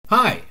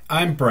Hi,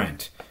 I'm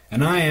Brent,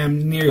 and I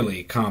am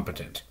nearly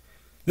competent.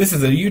 This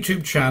is a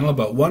YouTube channel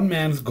about one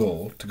man's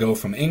goal to go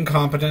from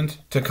incompetent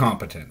to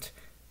competent.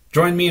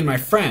 Join me and my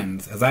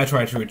friends as I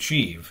try to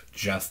achieve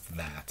just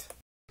that.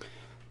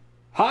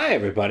 Hi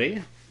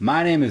everybody,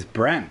 my name is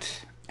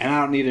Brent, and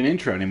I don't need an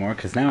intro anymore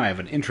because now I have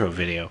an intro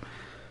video.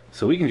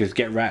 So we can just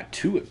get right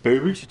to it,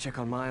 baby. We should check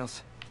on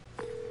Miles.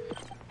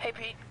 Hey,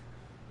 Pete.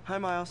 Hi,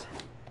 Miles.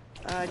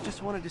 I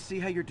just wanted to see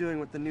how you're doing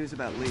with the news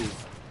about Lee.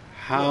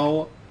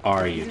 How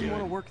are you If you didn't want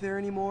to doing? work there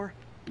anymore,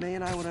 May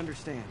and I would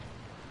understand.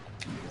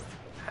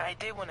 I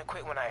did want to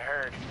quit when I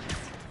heard.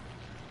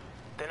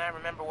 Then I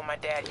remember what my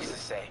dad used to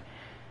say.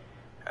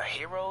 A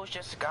hero is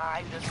just a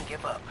guy who doesn't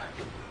give up.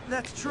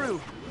 That's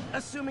true,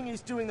 assuming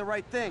he's doing the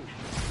right thing.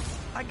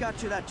 I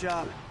got you that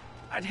job.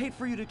 I'd hate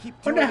for you to keep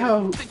doing Wonder it how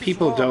if you think it's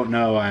people wrong. don't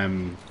know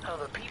I'm... Oh,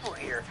 the people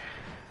here.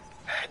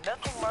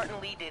 Nothing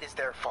Martin Lee did is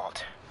their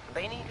fault.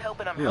 They need help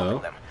and I'm Hello.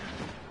 helping them.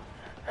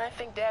 I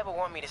think Dad would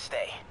want me to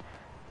stay.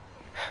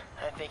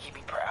 I think he'd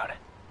be proud.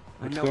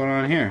 What's going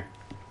on here?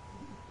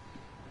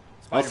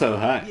 Also,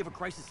 hi. We have a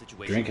crisis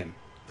situation. Drinking.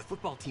 The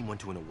football team went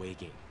to an away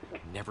game.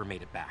 Never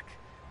made it back.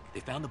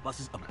 They found the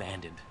buses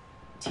abandoned.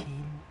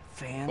 Team,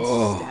 fans,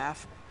 Oh.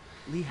 staff.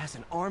 Lee has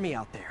an army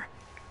out there.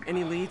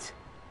 Any leads?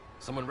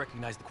 Someone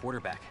recognized the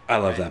quarterback. I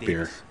love Ryan that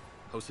beer. Davis.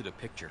 Posted a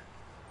picture.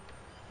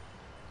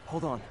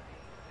 Hold on.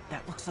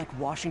 That looks like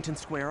Washington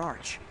Square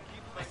Arch.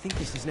 I think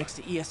this is next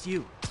to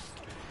ESU.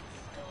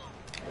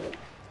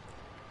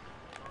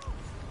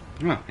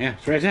 Oh, yeah,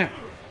 it's right there.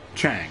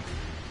 Chang.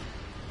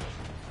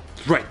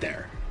 It's right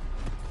there.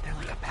 They're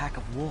like a pack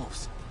of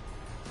wolves.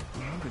 The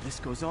longer this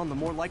goes on, the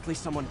more likely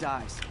someone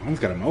dies. One's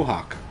got a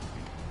mohawk.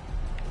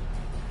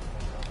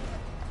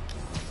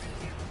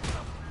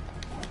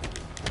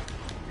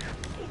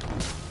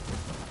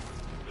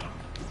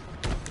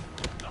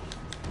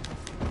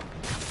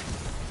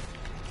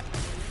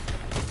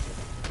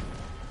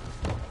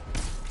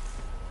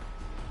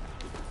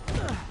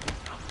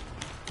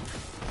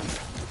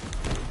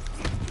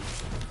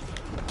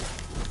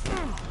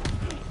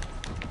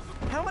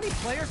 How many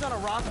players on a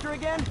roster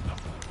again?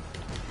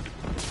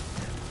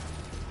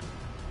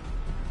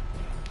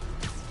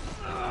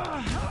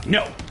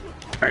 No!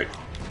 Alright.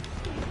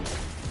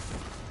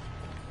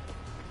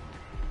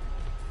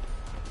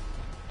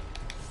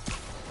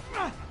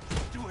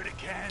 Do it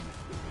again.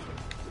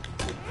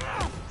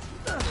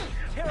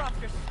 Tear off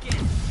your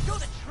skin. Show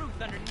the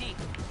truth underneath.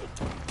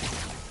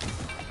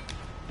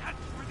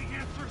 That's where the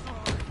answers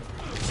are.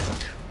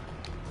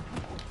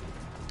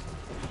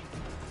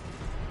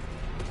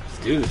 Let's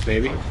do this,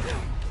 baby.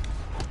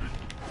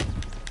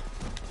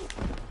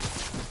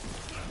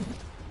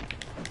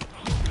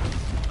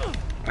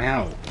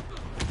 Ow.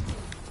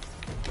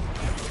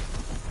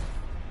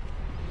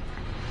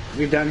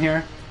 We done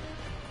here?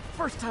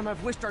 First time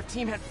I've wished our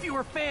team had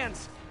fewer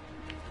fans.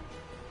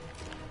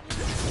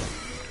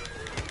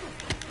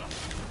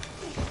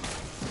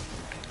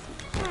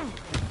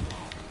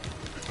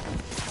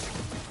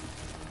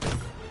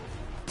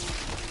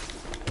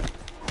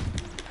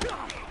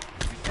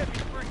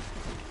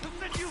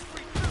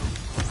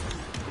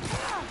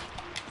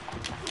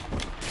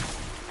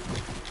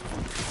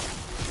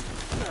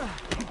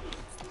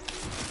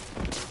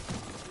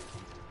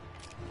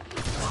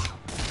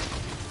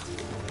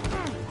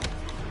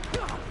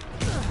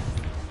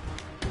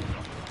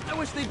 I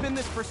wish they'd been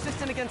this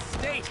persistent against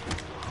State.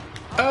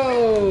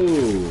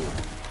 Oh!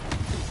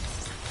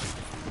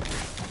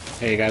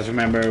 Hey, you guys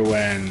remember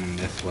when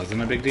this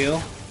wasn't a big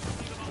deal?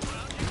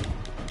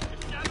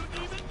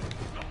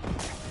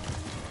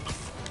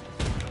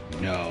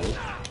 No.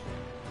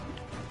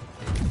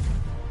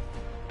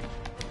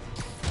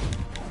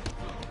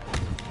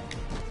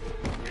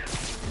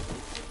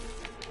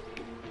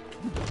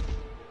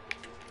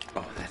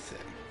 Oh, that's it.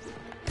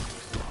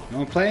 You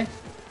wanna play?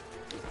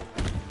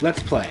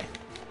 Let's play.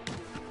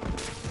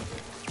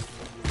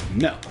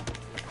 No.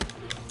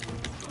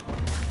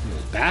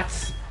 Those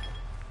bats?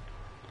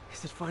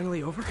 Is it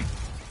finally over?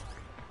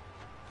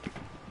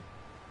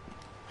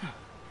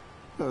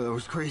 Oh, that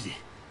was crazy.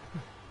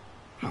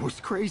 That was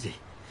crazy.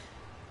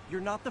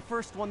 You're not the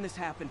first one this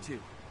happened to.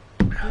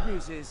 Good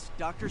news is,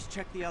 doctors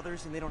checked the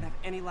others and they don't have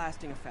any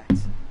lasting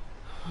effects.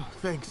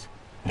 Thanks.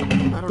 I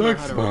don't know how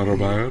to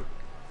Spider-Man.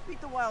 Beat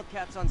the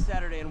Wildcats on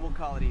Saturday and we'll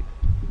call it even.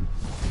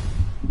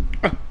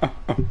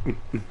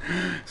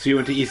 So you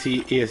went to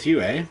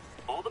ESU, eh?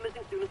 All the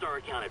missing students are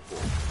accounted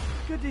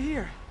for. Good to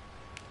hear.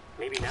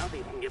 Maybe now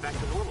things can get back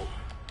to normal.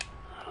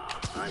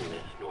 I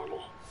miss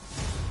normal.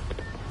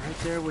 Right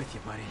there with you,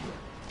 buddy.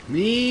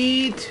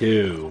 Me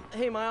too.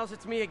 Hey, Miles,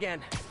 it's me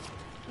again.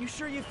 You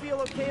sure you feel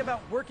okay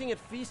about working at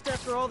Feast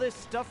after all this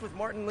stuff with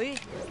Martin Lee?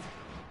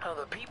 Oh,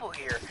 the people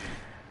here.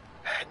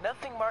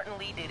 Nothing Martin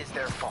Lee did is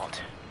their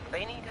fault.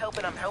 They need help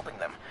and I'm helping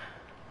them.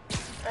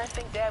 I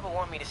think Dad would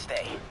want me to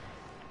stay.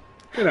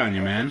 Good on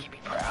you, I man. think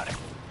he'd be proud.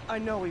 I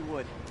know he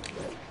would.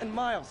 And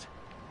Miles,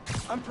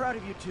 I'm proud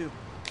of you too.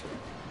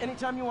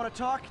 Anytime you want to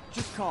talk,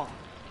 just call.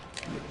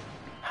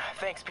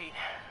 Thanks, Pete.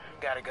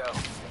 Gotta go.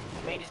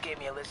 May just gave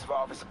me a list of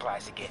all the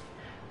supplies to get.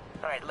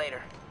 Alright,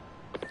 later.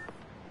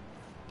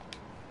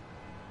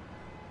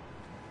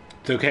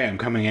 It's okay, I'm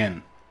coming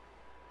in.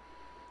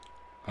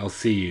 I'll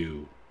see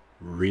you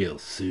real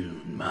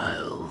soon,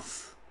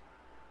 Miles.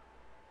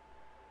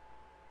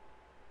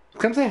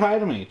 Come say hi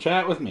to me.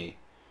 Chat with me.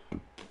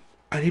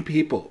 I need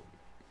people.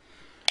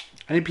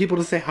 I need people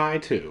to say hi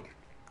to.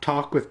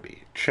 Talk with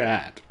me.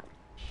 Chat.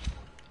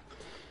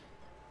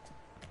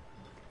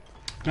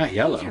 Not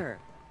yellow. Peter,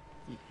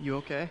 you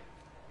okay?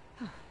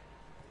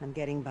 I'm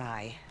getting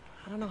by.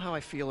 I don't know how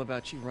I feel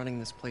about you running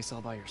this place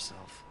all by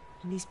yourself.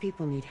 And these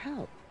people need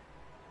help.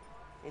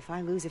 If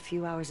I lose a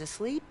few hours of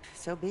sleep,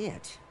 so be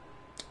it.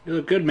 You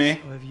look good, May.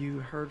 So have you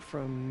heard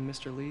from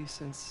Mr. Lee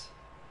since?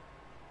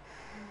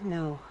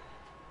 No.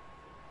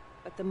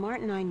 But the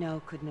Martin I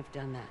know couldn't have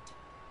done that.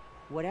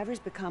 Whatever's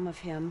become of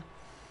him,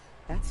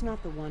 that's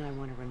not the one I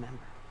want to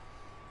remember.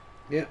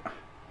 Yeah.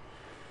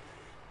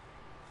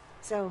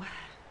 So,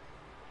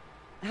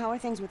 how are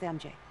things with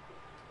MJ?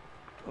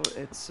 Oh,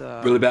 it's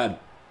Really bad.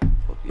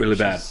 Really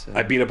she's, bad.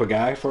 I beat up a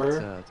guy for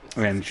her,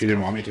 and she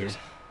didn't want me to.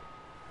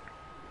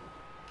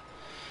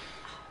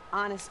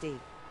 Honesty.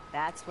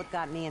 That's what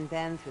got me and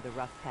Ben through the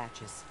rough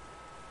patches.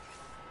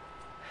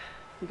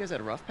 You guys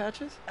had rough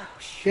patches? Oh,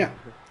 sure. Yeah.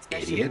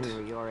 Especially Idiot. when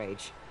we were your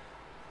age.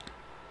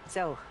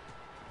 So,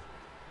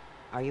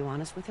 are you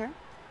honest with her?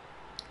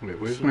 Wait,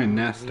 where's She my won't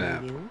Nest reveal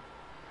app? you?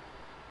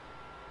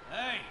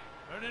 Hey,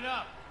 turn it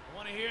up. I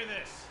want to hear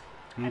this.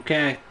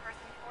 Okay. Person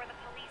for the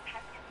police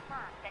has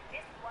confirmed that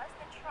this was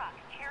the truck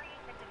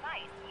carrying the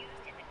device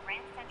used in the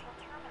Grand Central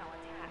Terminal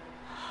attack.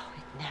 Oh,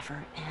 it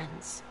never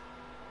ends.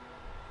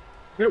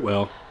 It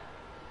will.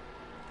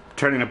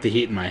 Turning up the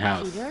heat in my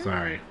house. Peter?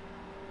 Sorry.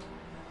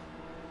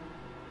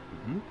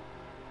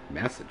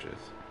 Messages.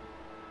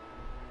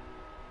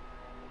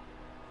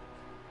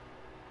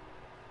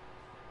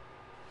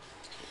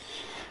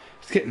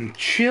 It's getting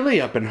chilly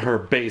up in her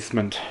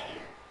basement.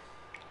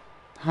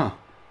 Huh.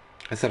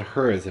 I said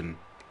her as in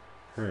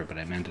her, but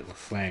I meant it was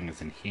slang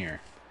as in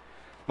here.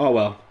 Oh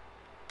well.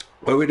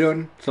 What are we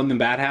doing? Something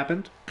bad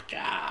happened?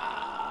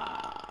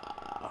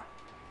 Yeah.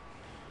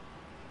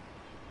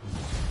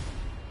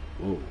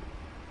 Whoa.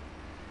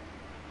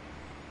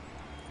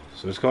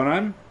 So what's going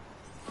on?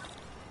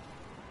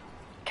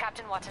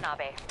 Captain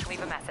Watanabe,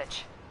 leave a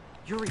message.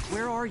 Yuri,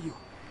 where are you?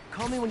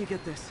 Call me when you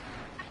get this.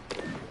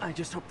 I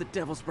just hope the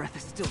Devil's Breath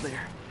is still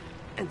there.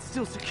 And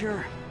still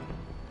secure.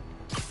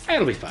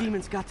 It'll be fine.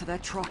 Demons got to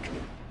that truck.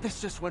 This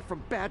just went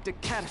from bad to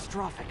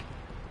catastrophic.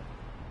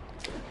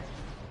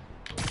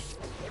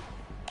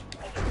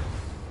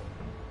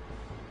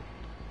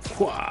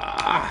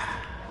 Wah.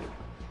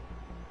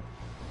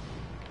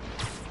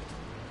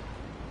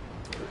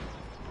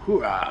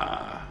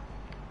 Hooah.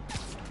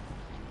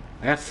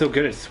 I got so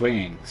good at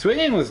swinging.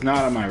 Swinging was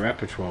not on my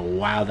repertoire.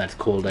 Wow, that's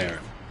cold air.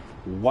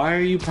 Why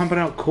are you pumping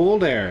out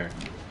cold air?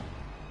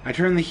 I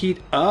turned the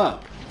heat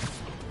up.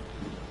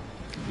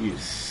 You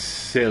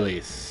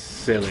silly,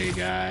 silly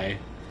guy.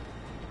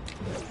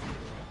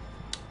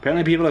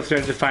 Apparently people have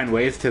started to find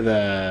ways to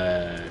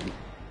the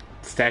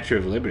Statue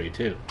of Liberty,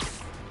 too.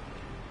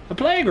 A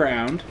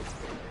playground?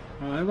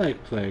 Oh, I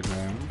like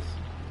playgrounds.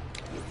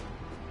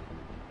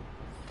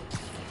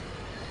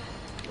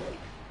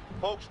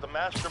 Folks, the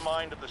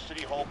mastermind of the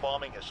City Hall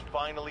bombing has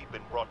finally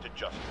been brought to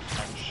justice.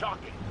 And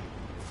shockingly,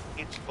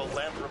 it's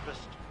philanthropist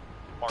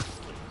Martin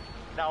Lee.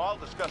 Now, I'll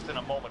discuss in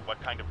a moment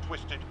what kind of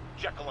twisted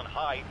Jekyll and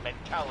Hyde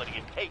mentality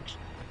it takes.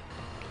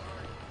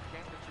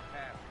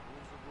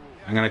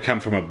 I'm gonna come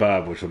from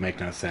above, which will make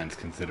no sense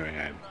considering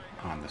I'm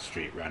on the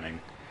street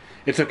running.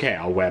 It's okay,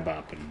 I'll web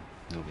up and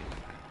it'll be fine.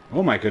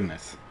 Oh my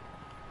goodness.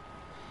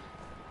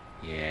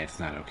 Yeah, it's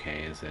not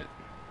okay, is it?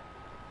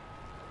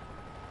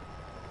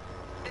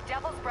 The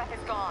Devil's Breath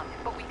is gone,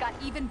 but we got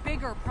even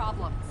bigger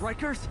problems.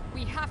 Rikers?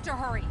 We have to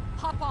hurry.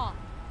 Hop on.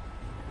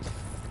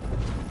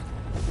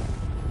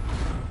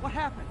 What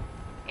happened?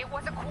 It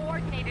was a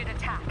coordinated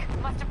attack.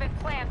 Must have been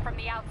planned from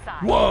the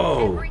outside.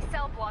 Whoa! Every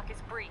cell block is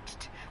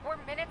breached. We're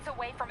minutes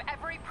away from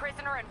every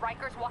prisoner and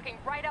Rikers walking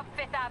right up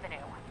Fifth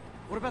Avenue.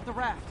 What about the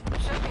raft?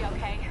 Should be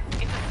okay.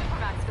 It's a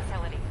Supermax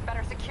facility.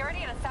 Better security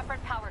and a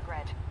separate power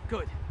grid.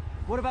 Good.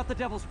 What about the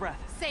Devil's Breath?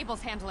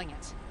 Sable's handling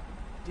it.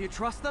 Do you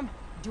trust them?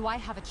 Do I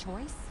have a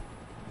choice?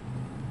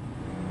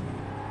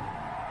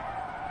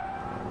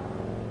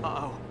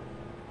 Uh-oh.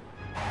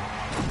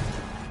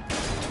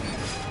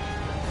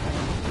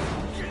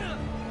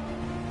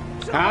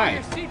 Hi.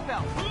 Your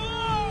seatbelt.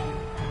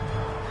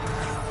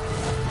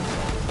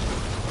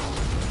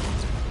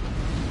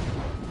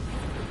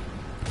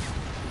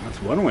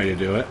 That's one way to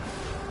do it.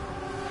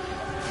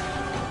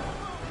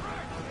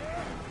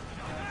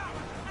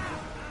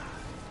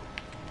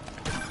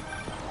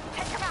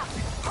 Take him out!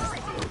 Hurry!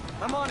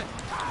 I'm on it.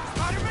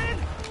 Spider-Man!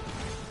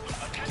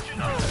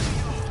 Attention all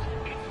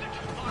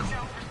Institute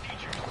lockdown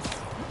procedure.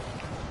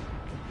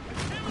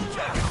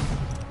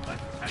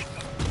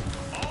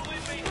 All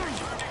inmates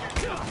return to your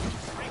cell.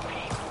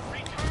 Repeat,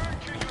 return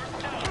to your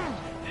cell.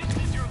 This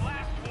is your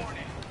last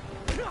warning.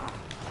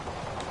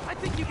 I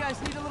think you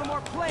guys need a little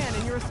more plan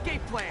in your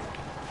escape plan.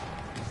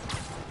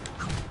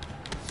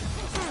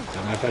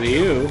 Enough out of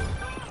you.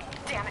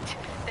 Damn it!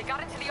 They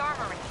got into the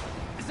armory.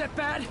 Is that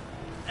bad?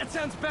 That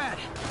sounds bad.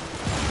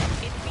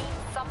 It means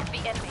some of the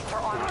enemies are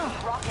armed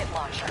with rocket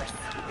launchers.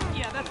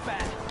 Yeah, that's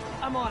bad.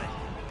 I'm on it.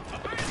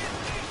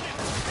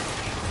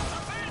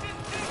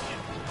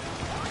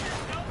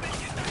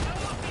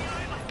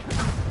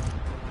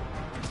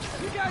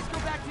 You guys go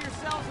back to your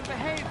cells and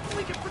behave.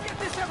 We can forget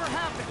this ever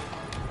happened.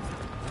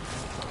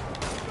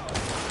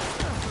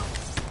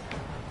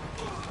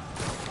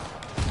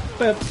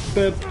 Boop,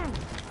 boop.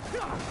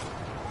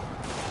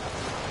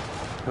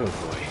 Oh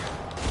boy.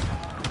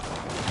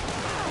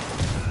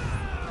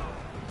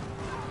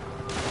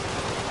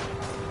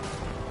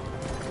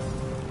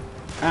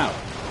 Ow.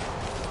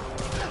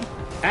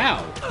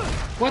 Ow!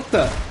 What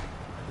the?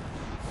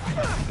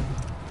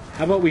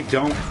 How about we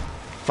don't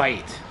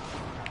fight?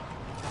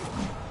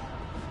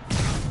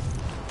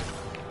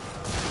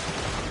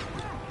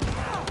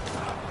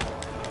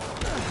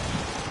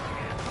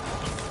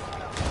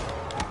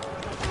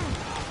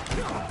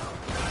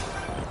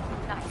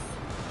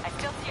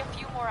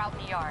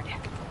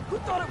 Who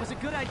thought it was a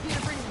good idea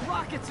to bring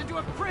rockets into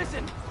a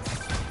prison?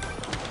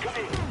 Come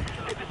in.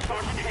 This is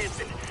Sergeant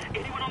Hansen.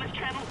 Anyone on this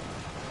channel?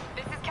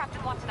 This is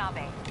Captain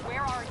Watanabe.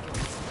 Where are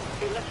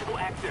you? Electrical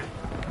access.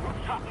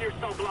 Rooftop near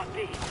cell block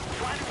D.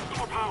 Trying to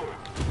restore power.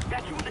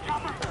 That you in the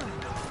chopper?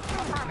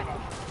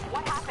 Affirmative.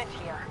 What happened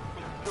here?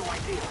 No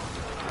idea.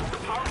 The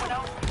power went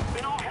out,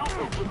 then all hell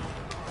broke loose.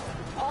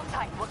 Hold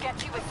tight. We'll get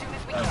you as soon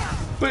as we can.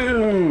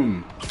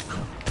 Boom!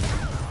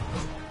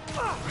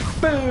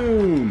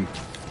 Boom!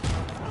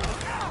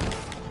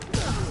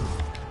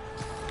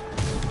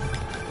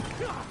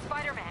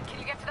 Spider-Man, can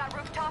you get to that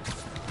rooftop?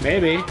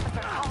 Maybe.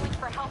 They're calling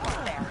for help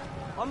up there.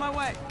 On my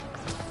way.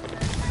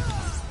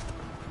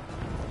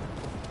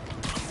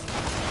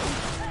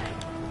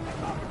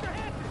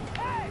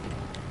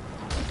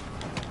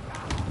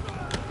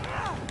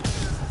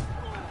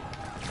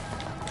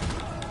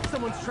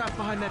 Someone's trapped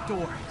behind that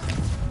door.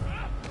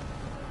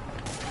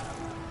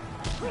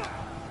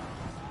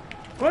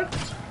 What?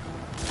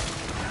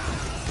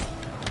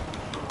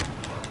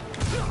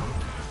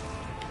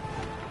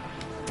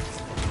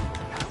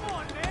 Come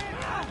on, man!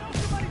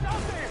 Somebody's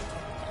out there!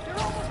 They're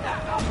almost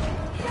out!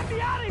 Get me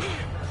out of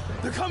here!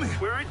 They're coming!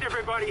 Where is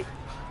everybody?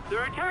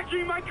 They're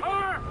attacking my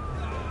car!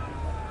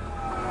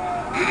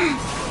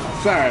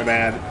 Sorry,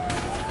 man.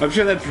 I'm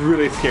sure that's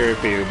really scary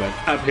for you, but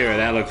up here,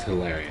 that looks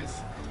hilarious.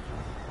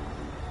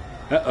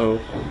 Uh-oh.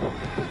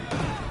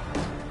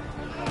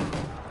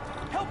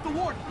 Help the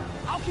warden!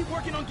 I'll keep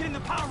working on getting the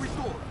power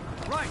restored.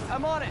 Right,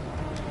 I'm on it.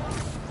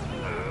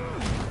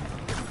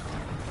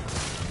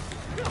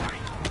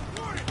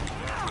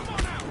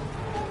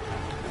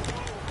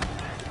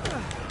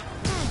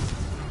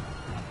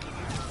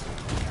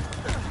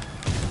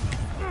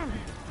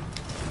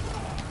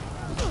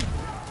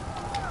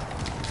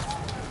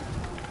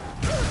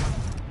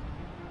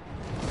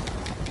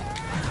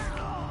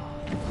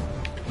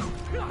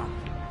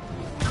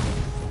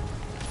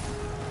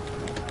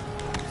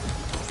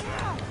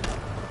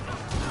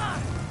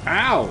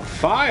 Ow!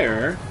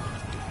 Fire?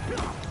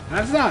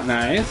 That's not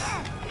nice.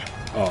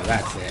 Oh,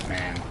 that's it,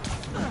 man.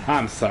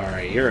 I'm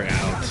sorry, you're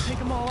out. Take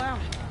them all out.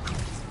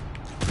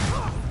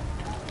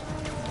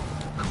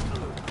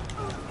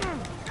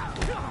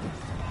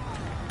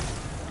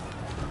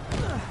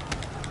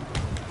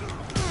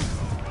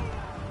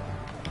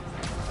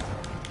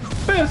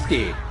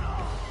 Bisky!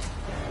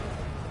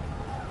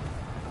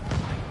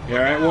 You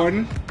alright,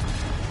 Warden?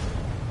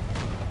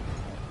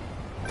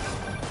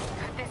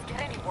 Could this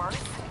get any worse?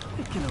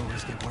 It can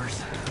always get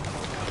worse.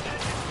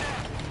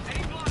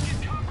 Any block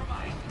is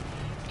compromised.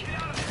 Get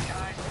out of there,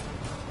 guys.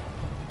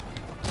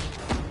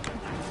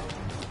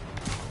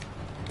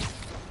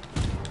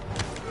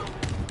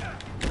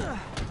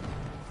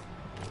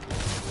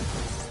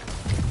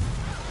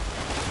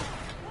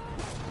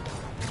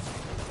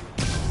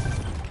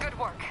 Good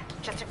work.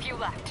 Just a few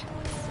left.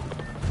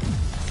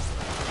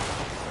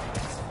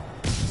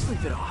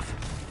 Sleep it off.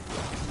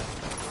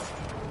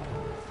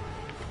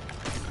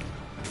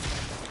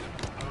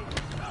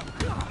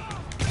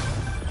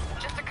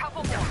 Just a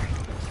couple more.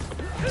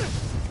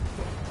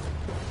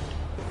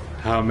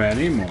 How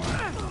many more?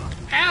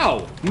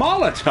 Ow!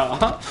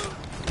 Molotov!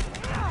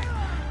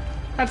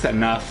 That's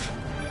enough.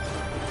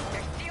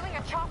 They're stealing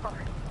a chopper.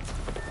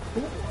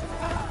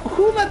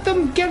 Who let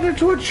them get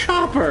into a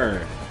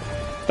chopper?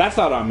 That's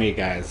not on me,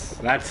 guys.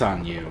 That's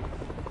on you.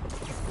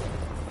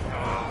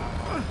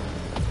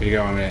 You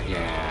going with it?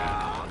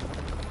 Yeah.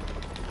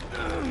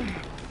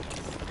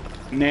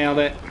 Nailed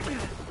it.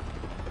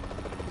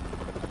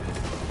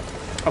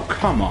 Oh,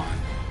 come on.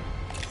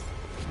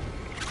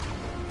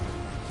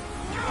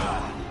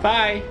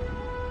 Bye.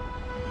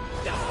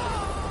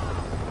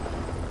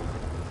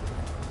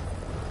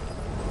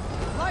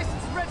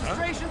 License and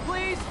registration,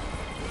 please.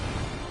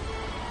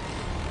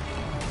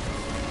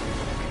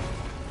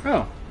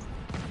 Oh.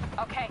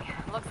 Okay,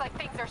 looks like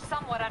things are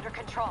somewhat under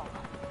control.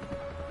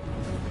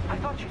 I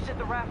thought you said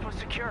the raft was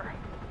secure.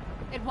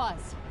 It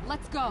was.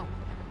 Let's go.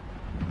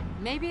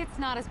 Maybe it's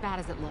not as bad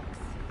as it looks.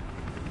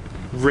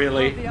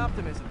 Really? Love the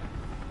optimism.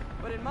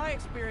 But in my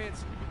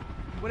experience,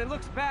 when it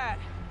looks bad,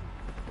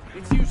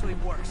 It's usually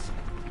worse.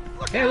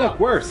 Hey, look,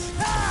 worse.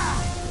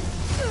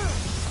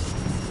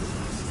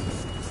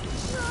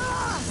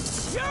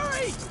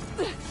 Yuri!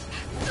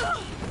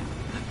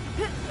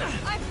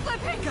 I'm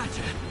flipping!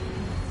 Gotcha.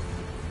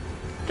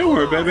 Don't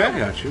worry, baby, I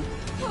got you.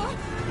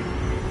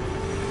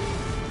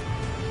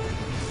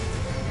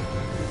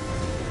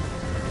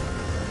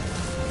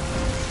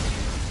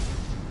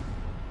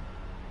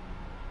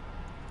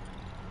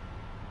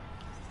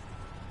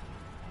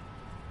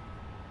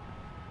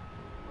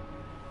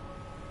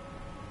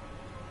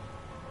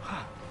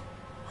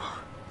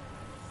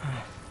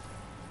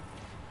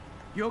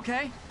 You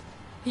okay?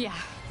 Yeah.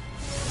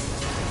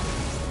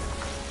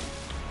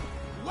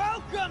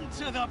 Welcome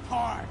to the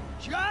park!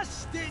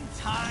 Just in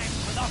time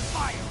for the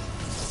fire!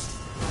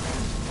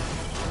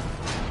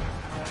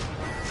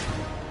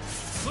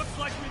 Looks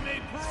like we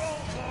made parole,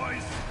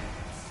 boys!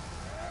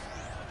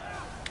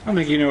 I don't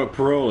think you know what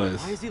parole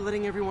is. Why is he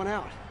letting everyone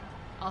out?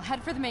 I'll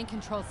head for the main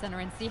control center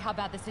and see how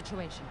bad the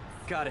situation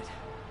is. Got it.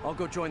 I'll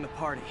go join the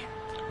party.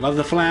 Love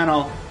the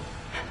flannel.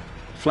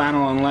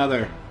 Flannel and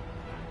leather.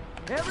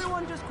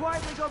 Everyone just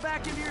quietly go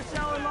back into your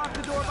cell and lock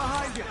the door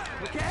behind you,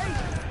 okay?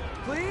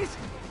 Please?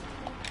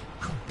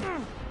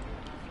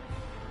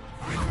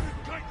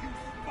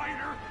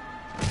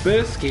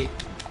 Bisky.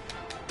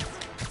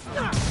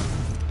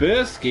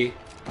 Bisky.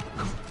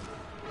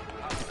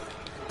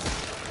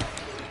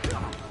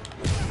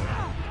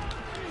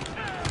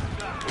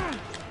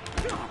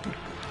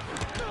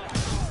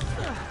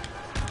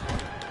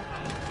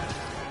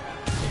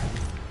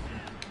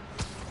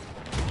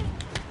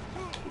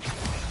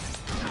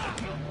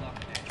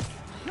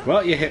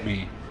 Well, you hit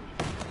me.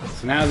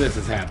 So now this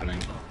is happening.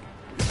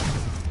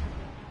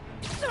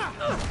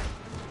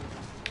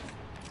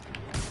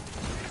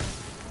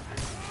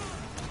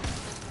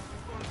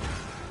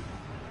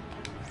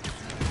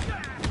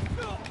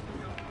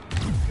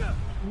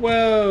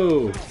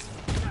 Whoa!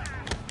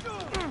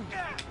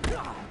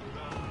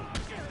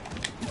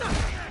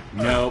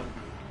 Nope.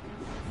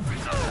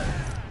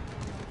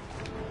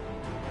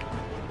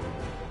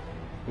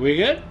 We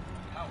good?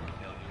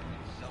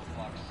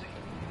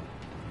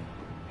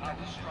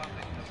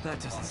 That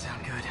doesn't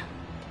sound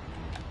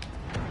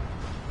good.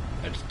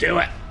 Let's do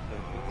it.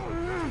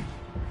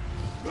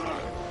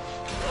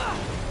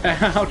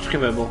 Ouch,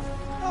 Kabibble.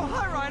 Oh,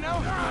 hi, Rhino.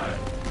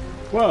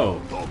 Whoa.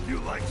 Hope you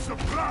like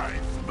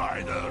surprise,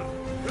 Spider.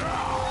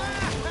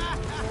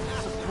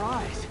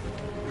 Surprise.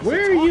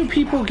 Where are you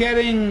people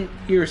getting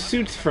your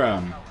suits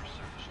from?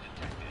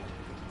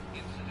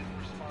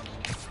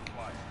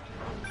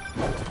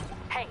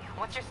 Hey,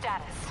 what's your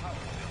status?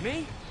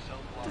 Me?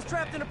 Just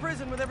trapped in a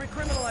prison with every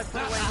criminal I've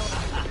put away.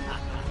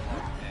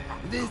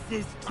 This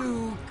is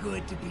too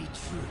good to be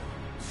true.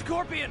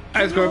 Scorpion! Hi,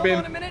 Can you Scorpion.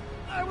 hold on a minute?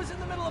 I was in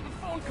the middle of a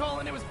phone call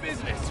and it was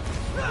business.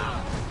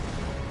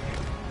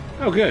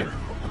 Oh, good.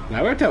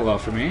 That worked out well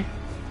for me.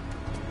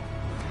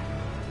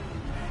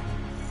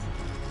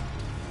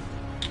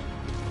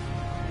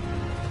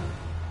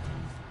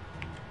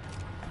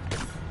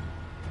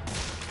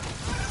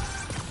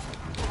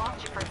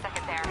 Lost you for a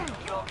second there.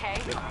 You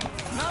okay?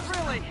 Not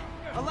really.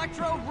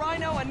 Electro,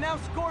 Rhino, and now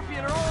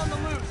Scorpion are all on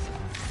the loose.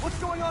 What's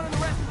going on in the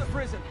rest of the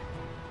prison?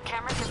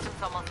 Camera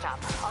system's almost up.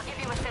 I'll give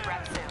you a sit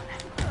rep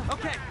soon.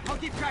 Okay, I'll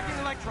keep tracking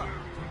Electro.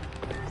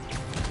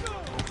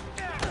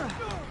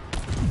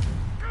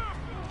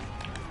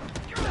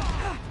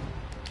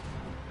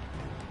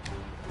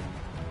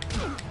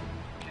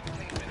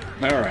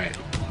 All right.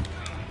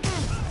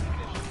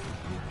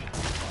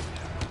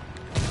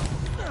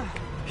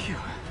 Phew.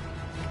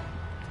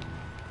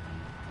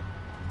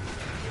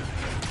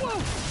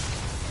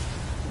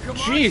 Come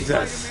on,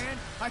 Jesus. Spider-Man.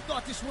 I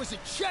thought this was a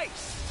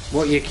chase.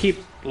 Well, you keep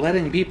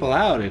letting people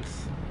out.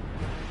 It's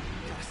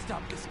Gotta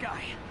stop this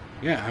guy.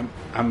 yeah.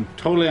 I'm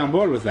totally on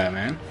board with that,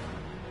 man.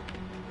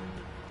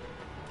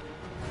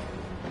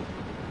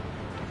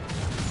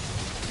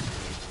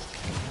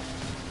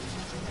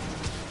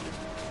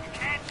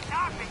 Can't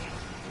stop me.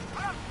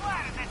 But I'm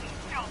flattered that you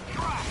still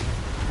try.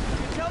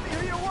 You tell me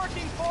who you're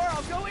working for,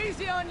 I'll go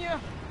easy on you.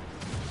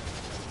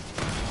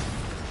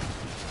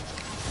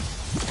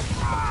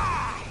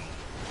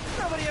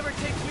 Nobody ever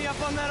takes me up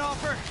on that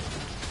offer.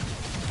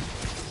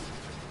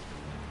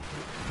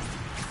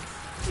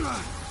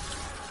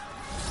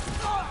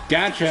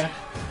 Gotcha.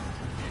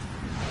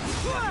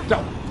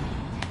 No.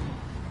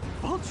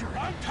 Vulture.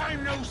 Long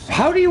time no see.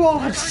 How do you all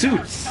have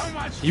suits?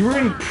 You were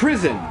in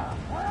prison,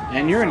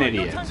 and you're an No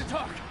idiot. time to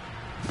talk.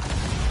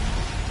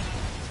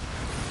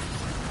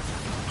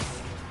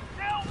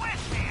 Still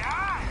with me,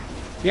 huh?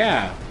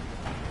 Yeah.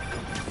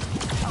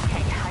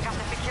 Okay, I got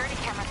the security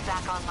cameras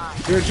back online.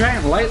 You're a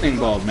giant lightning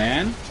bulb,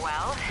 man.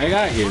 Well, I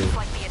got you. looks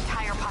like the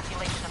entire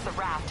population of the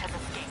raft has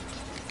escaped,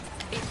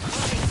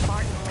 including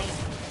Martin Lee.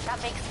 That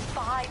makes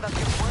 5 of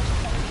your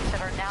worst enemies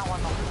that are now on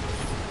the loose.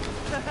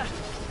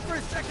 For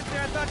a second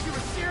there, I thought you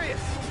were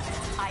serious.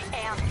 I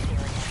am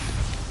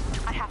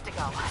serious. I have to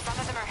go. Some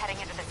of them are heading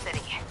into the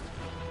city.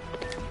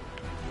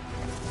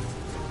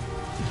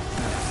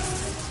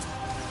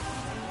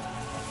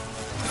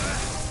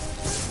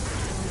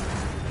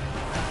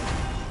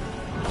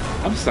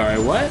 I'm sorry,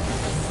 what?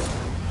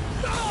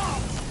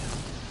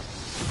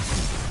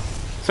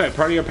 Sorry,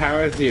 part of your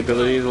power is the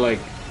ability to, like,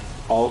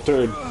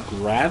 alter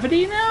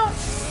gravity now?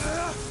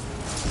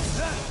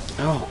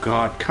 Oh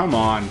god, come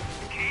on.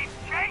 Keep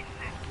chasing.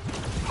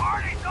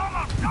 Party's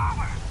almost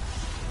over.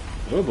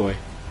 Oh boy.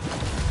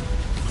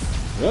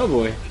 Oh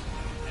boy.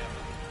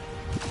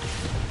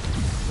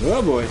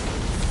 Oh boy.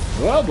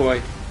 Oh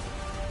boy.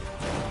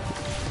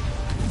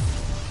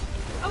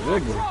 Oh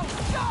boy.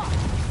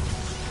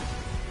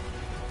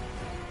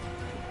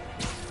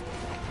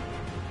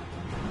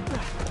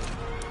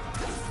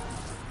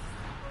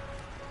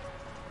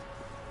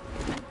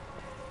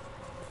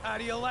 How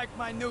do you like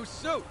my new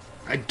suit?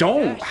 I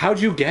don't. How'd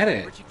you get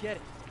it? Where'd you get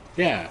it?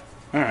 Yeah.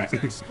 Alright. It's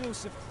an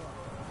exclusive club.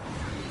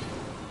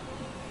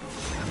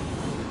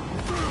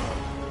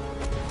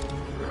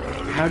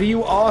 How do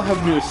you all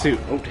have new suit?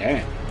 Oh,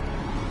 dang.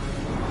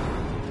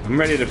 I'm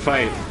ready to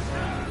fight.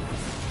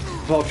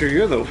 Vulture,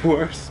 you're the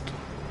worst.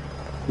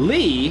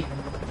 Lee?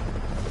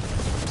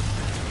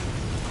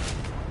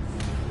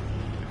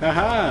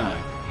 Haha.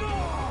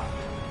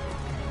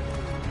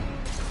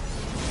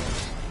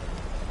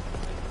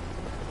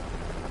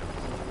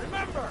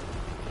 Remember,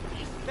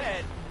 he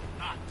said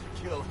not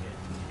to kill him.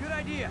 Good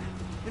idea.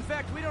 In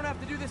fact, we don't have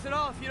to do this at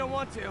all if you don't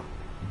want to.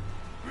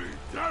 We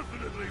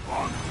definitely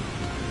want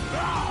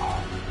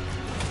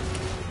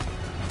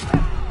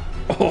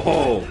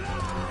Oh.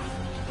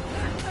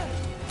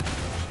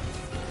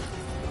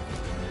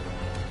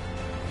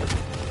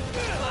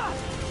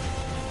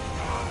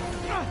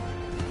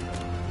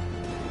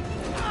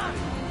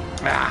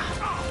 Ah.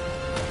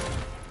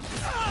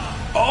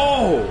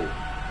 Oh.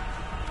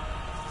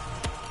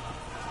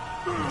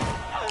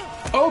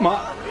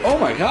 Oh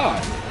my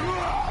god.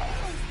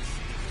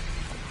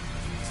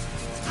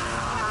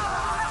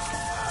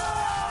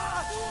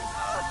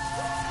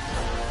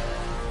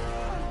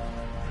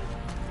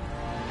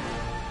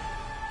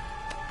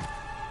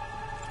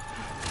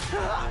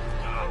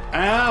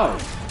 Ow.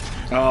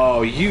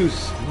 Oh,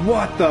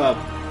 what the?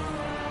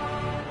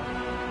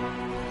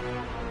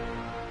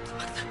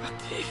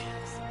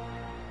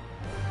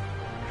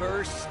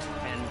 First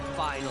and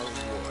final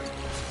warning.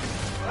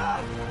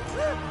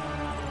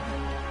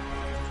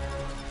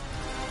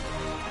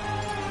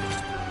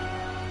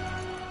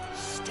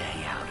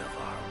 Stay out of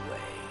our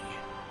way.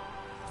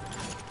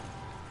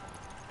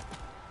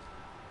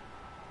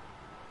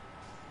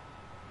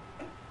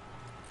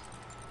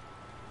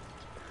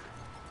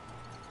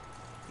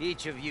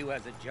 Each of you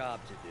has a job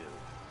to do.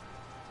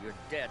 Your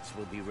debts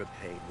will be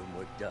repaid when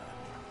we're done.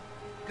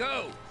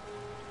 Go!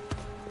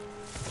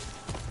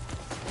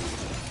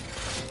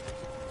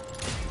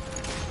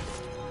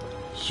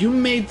 You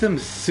made them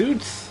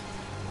suits?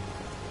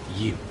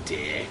 You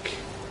dick.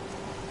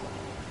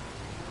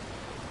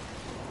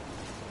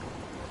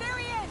 There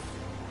he is!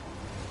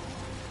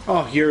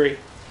 Oh, Yuri.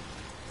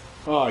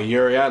 Oh,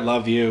 Yuri, I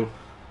love you.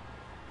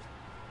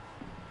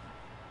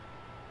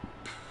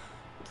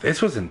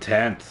 This was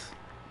intense.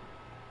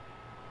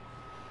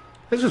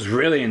 This was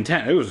really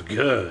intense. It was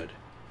good.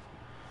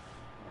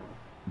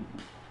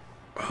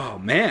 Oh,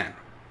 man.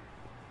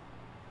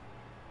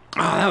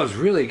 Oh, that was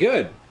really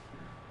good.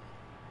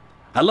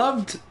 I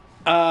loved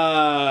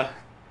the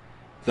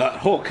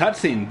whole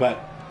cutscene,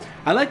 but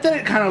I like that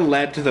it kind of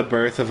led to the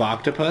birth of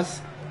Octopus.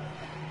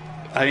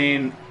 I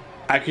mean,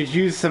 I could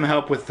use some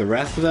help with the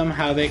rest of them,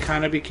 how they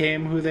kind of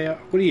became who they are.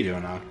 What are you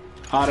doing,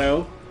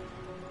 Otto?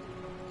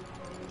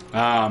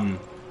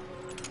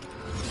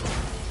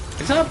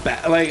 It's not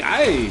bad. Like,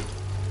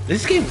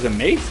 this game's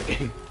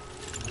amazing.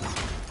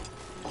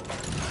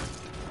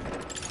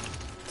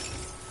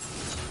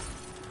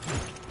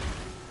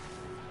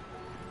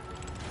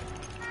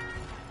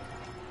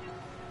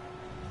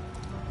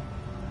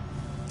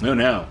 Oh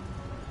no.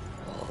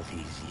 All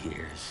these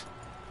years.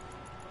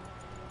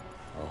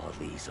 All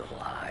these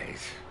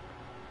lies.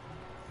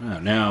 Oh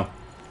no.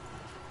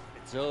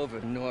 It's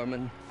over,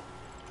 Norman.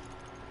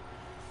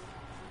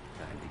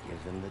 Time to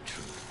give them the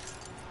truth.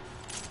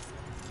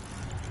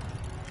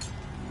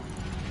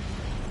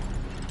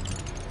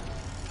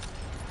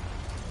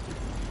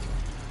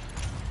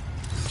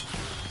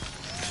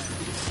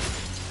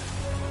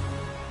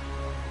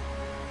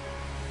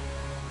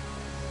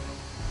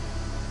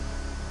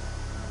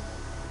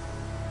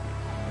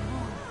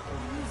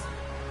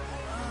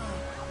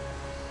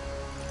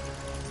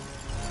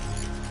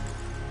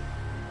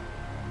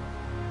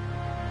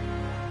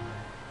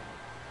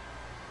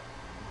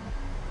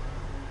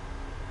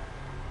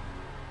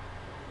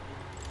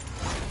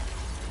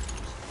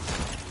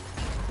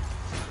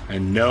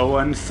 And no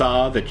one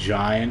saw the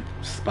giant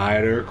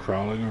spider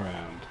crawling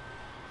around.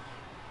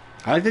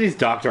 I like that he's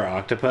Dr.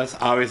 Octopus,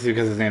 obviously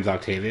because his name's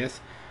Octavius.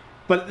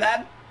 But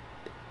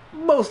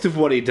most of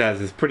what he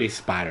does is pretty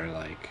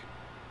spider-like.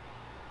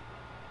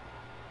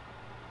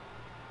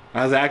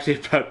 I was actually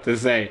about to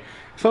say,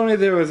 if only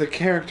there was a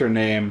character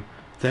name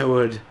that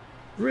would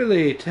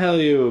really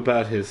tell you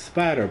about his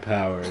spider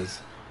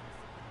powers.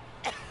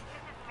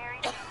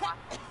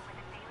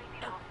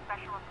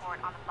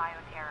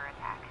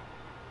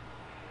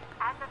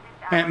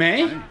 Aunt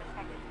May?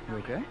 You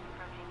okay?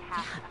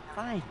 Yeah,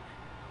 fine.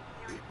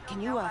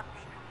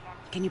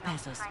 Can you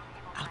pass those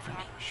out for me?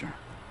 Sure.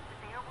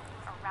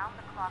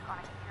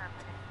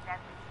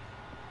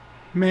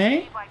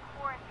 May?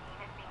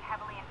 Quarantine is being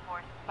heavily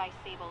enforced by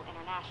Sable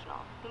International,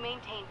 who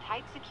maintain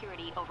tight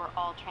security over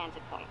all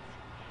transit points.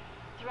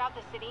 Throughout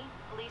the city,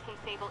 police and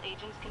Sable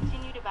agents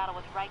continue to battle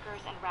with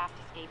Rikers and raft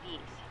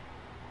escapees.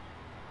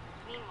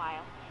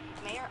 Meanwhile,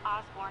 Mayor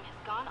Osborn has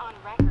gone on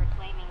record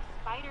blaming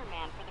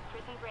Spider-Man for the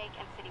prison break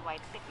and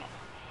citywide sickness,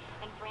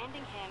 and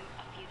branding him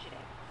a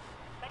fugitive.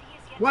 But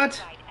he has yet to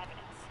provide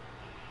evidence,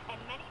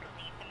 and many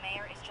believe the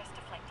mayor is just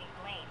deflecting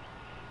blame,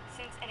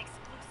 since an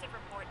exclusive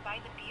report by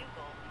the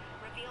Bugle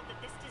revealed that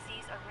this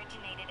disease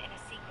originated in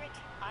a secret,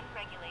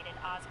 unregulated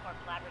Oscorp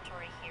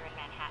laboratory here in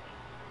Manhattan.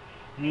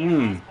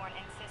 Mayor Osborn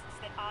insists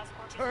that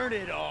Oscorp Turn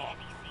it off.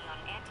 NBC on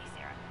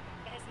anti-serum,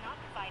 but has not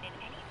provided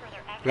any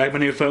further evidence. Like my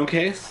new phone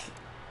case?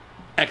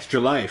 Extra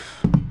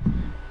Life.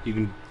 You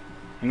can.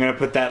 I'm gonna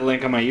put that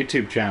link on my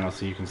YouTube channel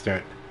so you can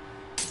start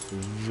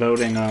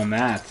voting on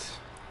that.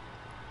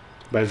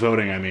 By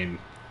voting, I mean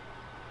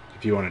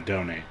if you want to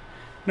donate.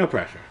 No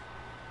pressure.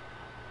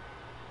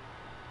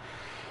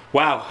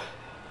 Wow.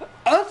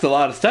 That's a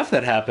lot of stuff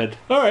that happened.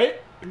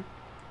 Alright.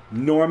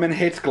 Norman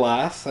hates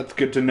glass. That's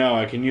good to know.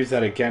 I can use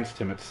that against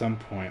him at some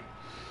point.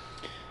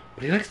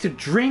 But he likes to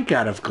drink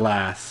out of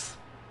glass.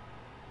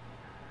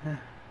 I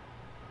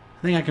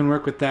think I can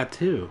work with that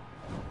too.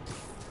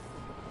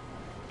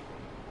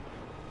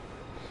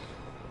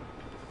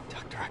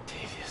 Dr.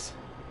 Octavius.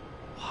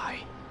 Why?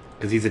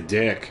 Because he's a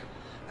dick.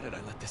 How did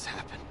I let this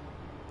happen?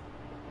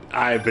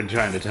 I've been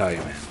trying to tell you,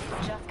 man.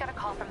 Just got a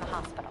call from the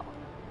hospital.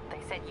 They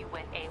said you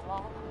went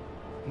AWOL.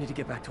 I need to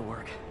get back to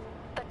work.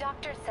 The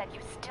doctor said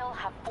you still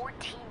have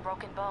 14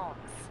 broken bones.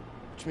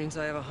 Which means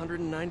I have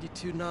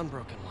 192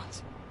 non-broken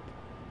ones.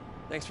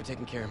 Thanks for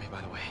taking care of me, by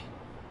the way.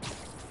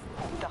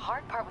 The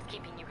hard part was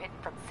keeping you hidden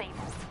from Sable.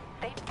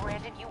 They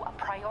branded you a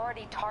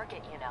priority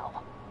target, you know.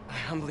 I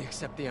humbly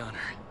accept the honor.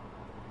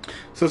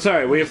 So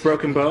sorry, we have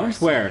broken bones?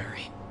 Where?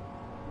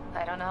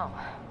 I don't know.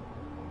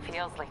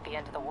 Feels like the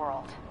end of the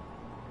world.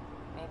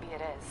 Maybe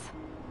it is.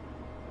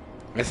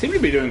 I seem to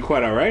be doing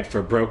quite alright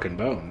for broken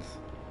bones.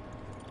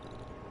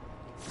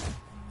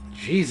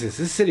 Jesus,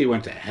 this city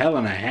went to hell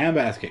in a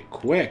handbasket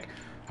quick.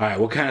 Alright,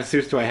 what kind of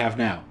suits do I have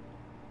now?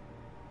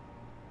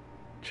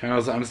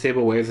 Channels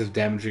unstable waves of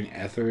damaging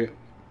ether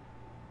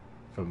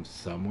from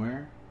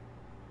somewhere?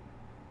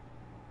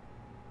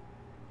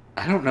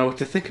 I don't know what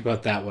to think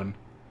about that one.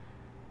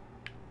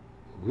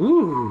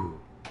 Ooh.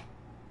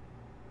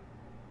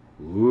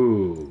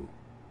 Ooh.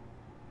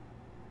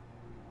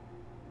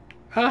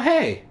 Oh,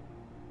 hey.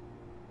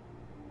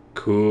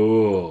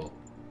 Cool.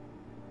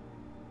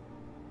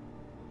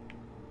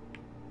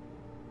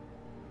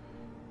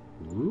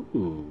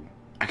 Ooh.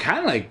 I kind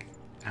of like...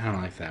 I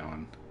don't like that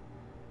one.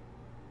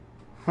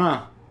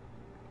 Huh.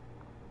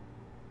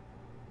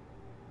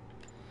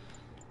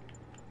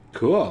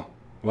 Cool.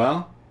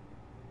 Well.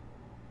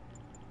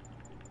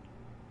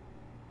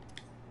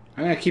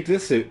 I'm gonna keep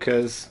this suit,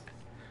 because...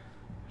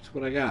 that's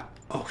what I got.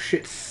 Oh,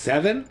 shit.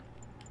 7?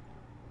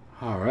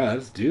 Alright,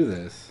 let's do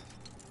this.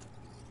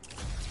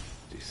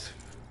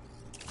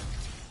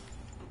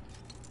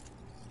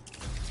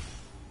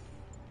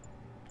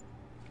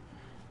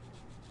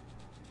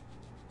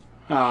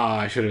 Oh,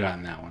 I should have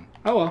gotten that one.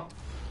 Oh well.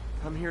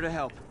 I'm here to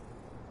help.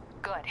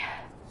 Good.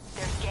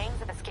 There's gangs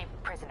of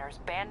escaped prisoners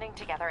banding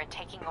together and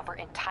taking over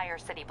entire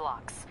city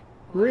blocks.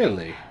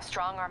 Really?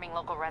 Strong-arming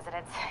local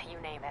residents, you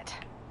name it.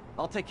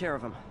 I'll take care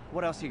of them.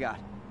 What else you got?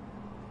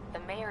 The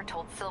mayor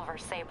told Silver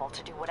Sable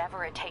to do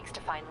whatever it takes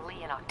to find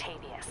Lee and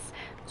Octavius.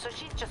 So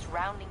she's just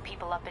rounding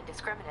people up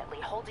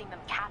indiscriminately, holding them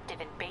captive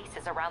in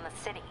bases around the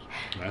city.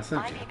 That's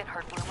I've even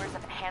heard rumors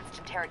of enhanced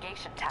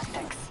interrogation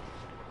tactics.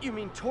 You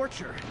mean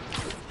torture?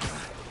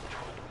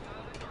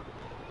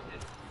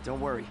 Don't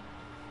worry.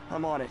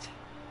 I'm on it.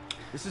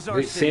 This is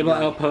our city. Sable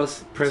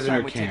Outpost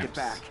prisoner Take it camps.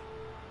 back.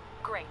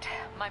 Great.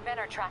 My men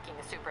are tracking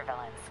the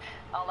supervillains.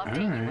 I'll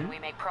update you when we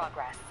make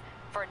progress.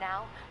 For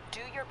now, do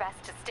your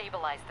best to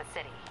stabilize the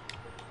city.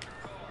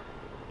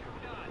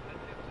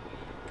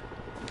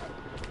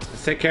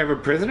 Let's take care of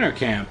a prisoner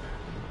camp.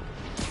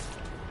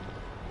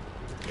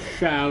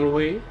 Shall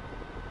we?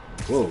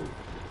 Whoa.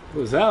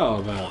 What was that all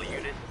about? All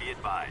units be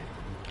advised.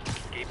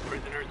 Escaped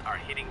prisoners are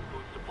hitting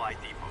food supply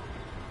depots.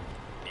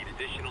 Need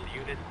additional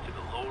units to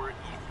the lower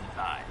east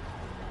side.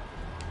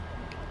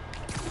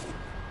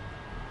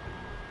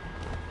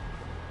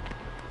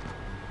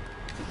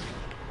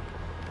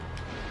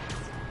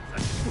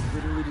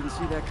 Literally didn't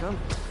see that coming.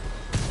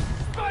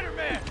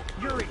 Spider-Man!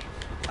 Yuri!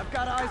 I've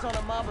got eyes on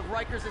a mob of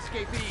Rikers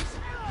escapees.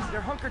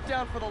 They're hunkered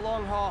down for the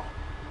long haul.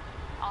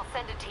 I'll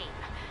send a team.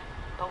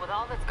 But with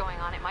all that's going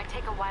on, it might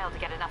take a while to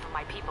get enough of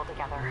my people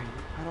together.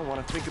 I don't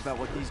want to think about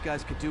what these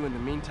guys could do in the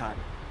meantime.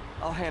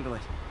 I'll handle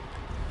it.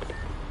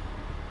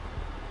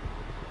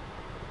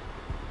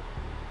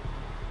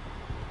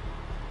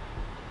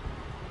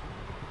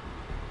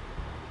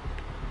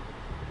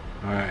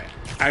 Alright.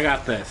 I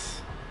got this.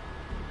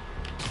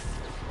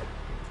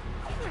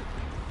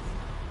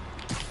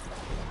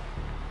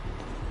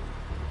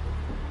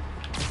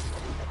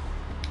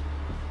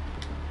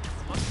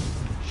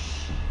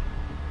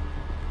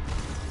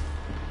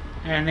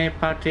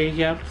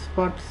 Anybody else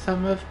want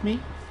some of me?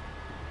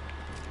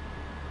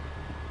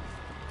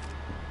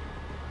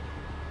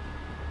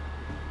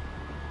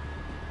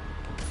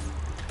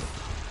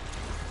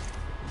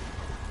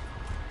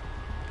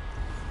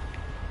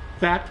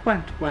 That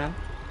went well,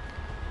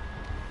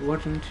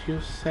 wouldn't you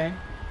say?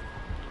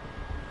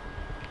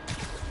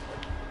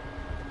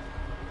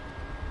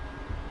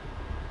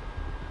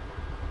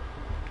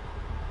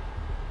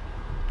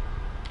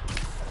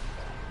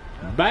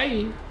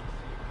 Bye!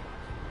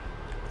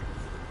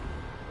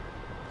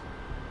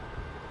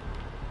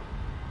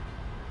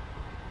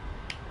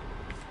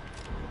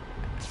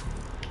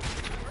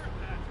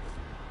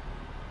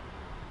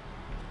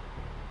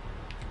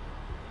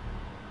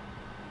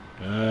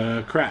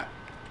 Crap.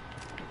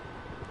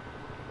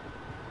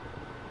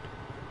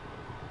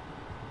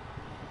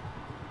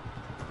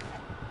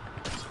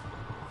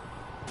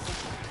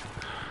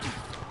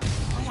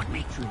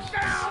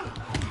 Down!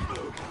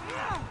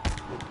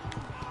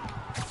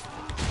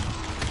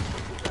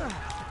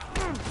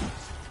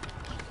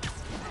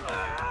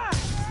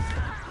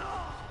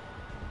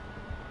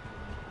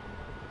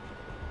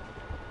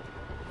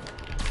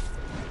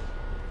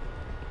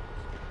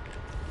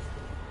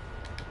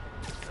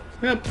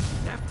 Yep.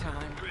 Nap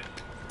time.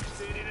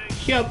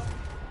 Yep.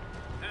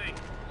 Hey,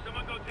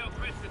 someone go tell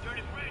Chris to turn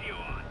his radio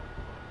on.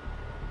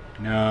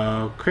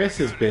 No, Chris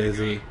is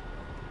busy.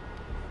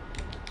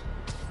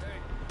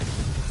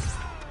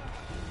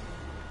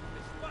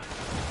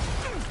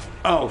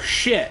 Oh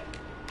shit.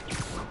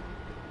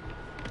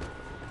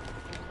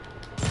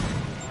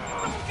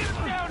 Get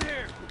him down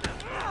here!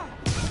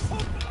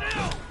 Hold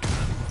still!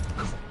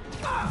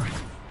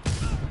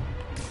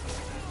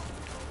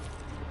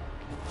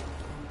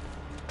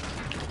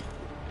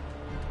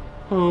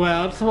 Who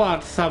else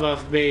wants some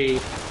of me?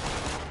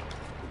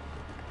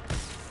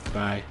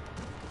 Bye.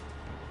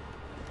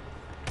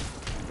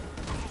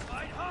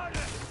 Fight harder!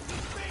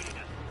 He's beating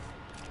us!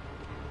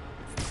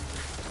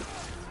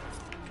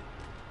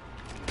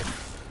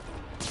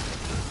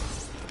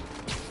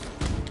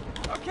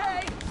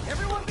 Okay,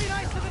 everyone be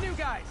nice to the new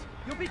guys.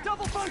 You'll be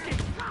double bunking.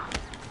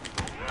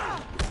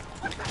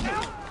 What the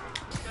hell?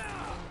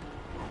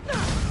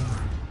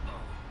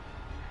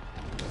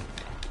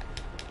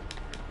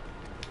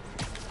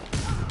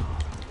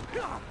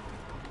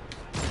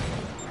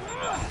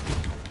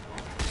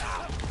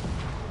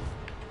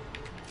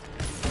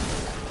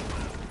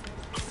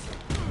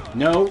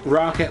 No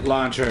rocket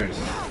launchers.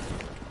 Oh,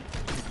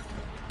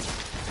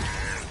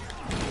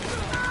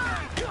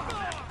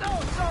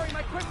 sorry,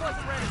 my quick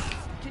wasn't ready.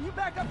 Can you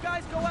back up,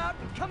 guys? Go out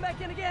and come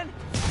back in again.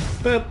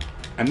 Boop.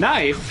 A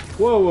knife?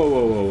 Whoa, whoa,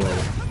 whoa, whoa, whoa.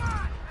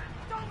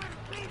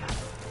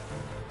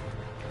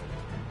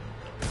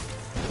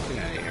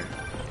 Get out of here.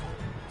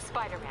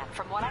 Spider-Man,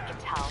 from what I can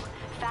tell,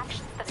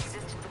 factions that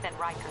existed within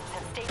Rikers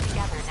have stayed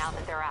together now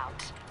that they're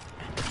out.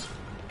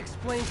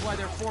 Explains why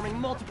they're forming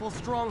multiple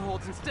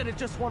strongholds instead of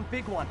just one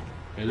big one.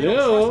 They don't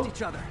Hello? trust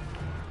each other.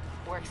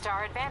 Works to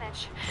our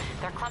advantage.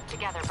 They're clumped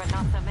together, but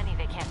not so many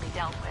they can't be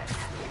dealt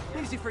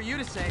with. Easy for you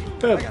to say.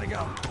 Boop. I gotta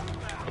go.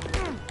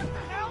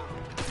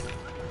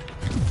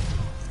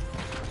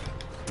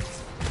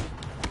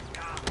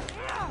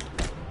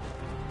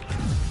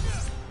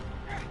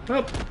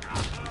 Up.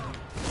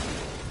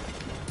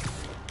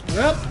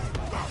 Up.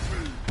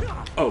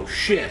 Oh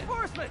shit.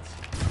 Reinforcements!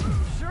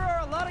 Sure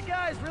are a lot of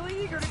guys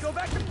really eager to go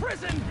back to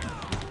prison.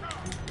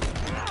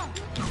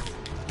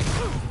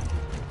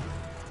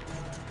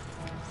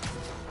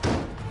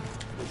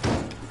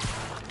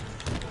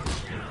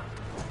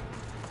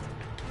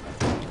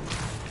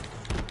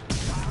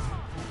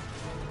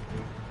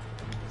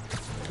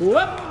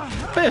 Whoop.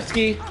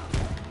 Bisky.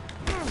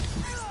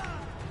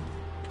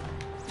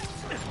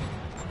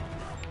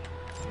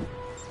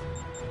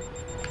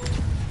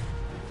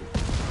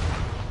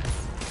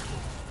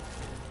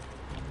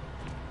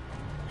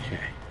 Okay.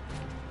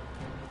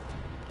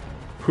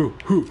 Who.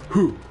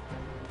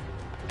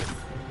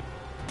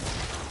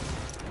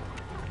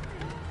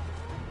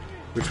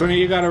 Which one of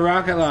you got a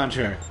rocket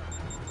launcher?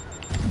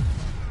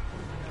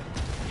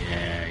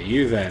 Yeah,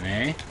 you then,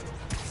 eh?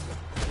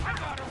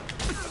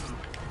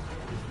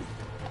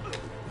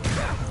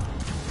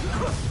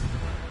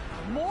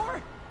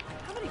 More?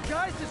 How many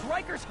guys does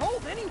Rikers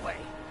hold anyway?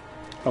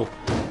 Oh.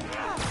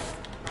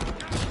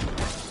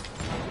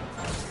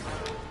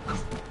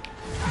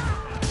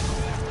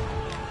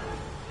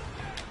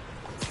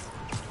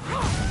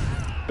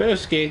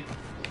 Bisky.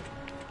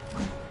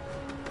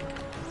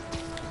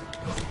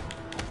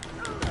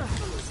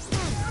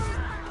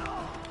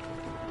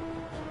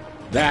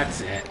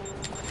 That's it.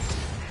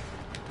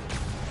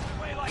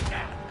 Way like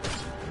that.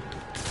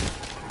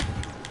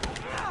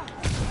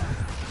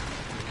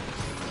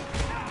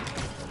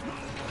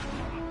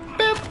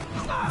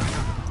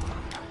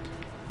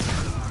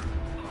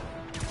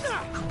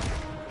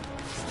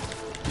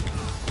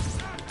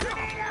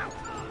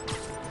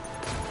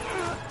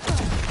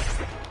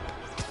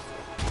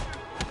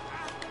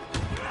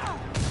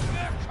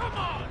 Come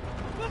on!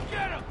 Look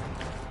at him!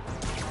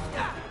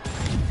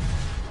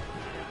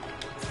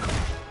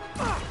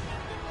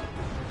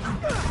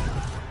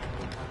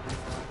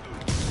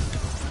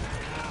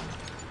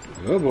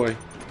 Oh boy.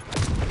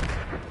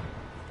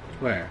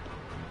 Where?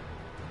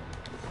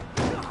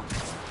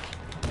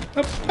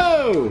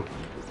 Oh!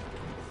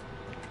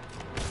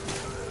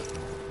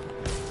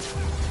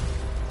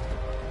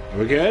 Are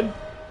we good?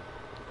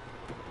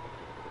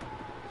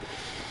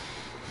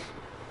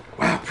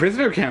 Wow,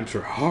 prisoner camps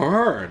are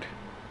hard.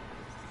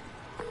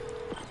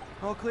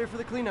 All clear for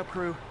the cleanup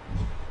crew.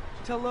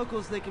 Tell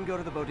locals they can go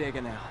to the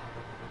bodega now.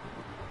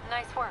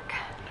 Nice work.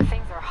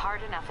 Things are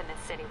hard enough in this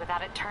city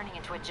without it turning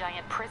into a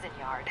giant prison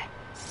yard.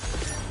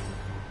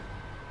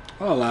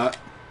 I'll allow it.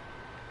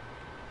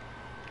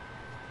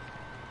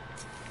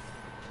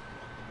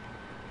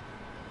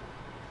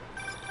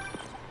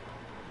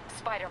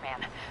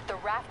 Spider-Man, the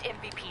Raft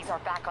MVPs are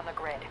back on the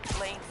grid,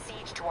 laying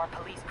siege to our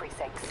police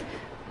precincts.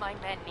 My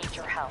men need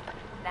your help.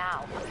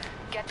 Now.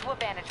 Get to a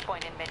vantage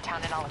point in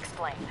Midtown and I'll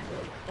explain.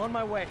 On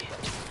my way.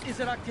 Is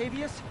it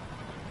Octavius?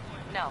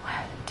 No,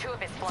 2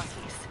 of his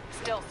flunkies.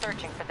 Still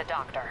searching for the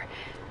doctor.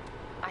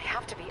 I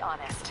have to be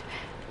honest.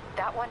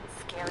 That one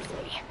scares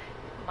me.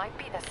 Might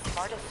be the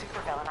smartest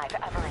supervillain I've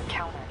ever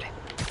encountered.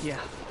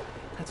 Yeah,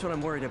 that's what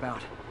I'm worried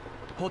about.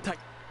 Hold tight,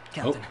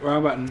 Captain. Oh,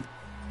 wrong button.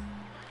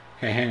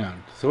 Okay, hang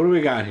on. So what do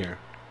we got here?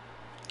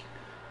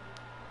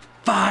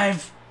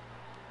 5!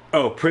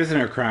 Oh,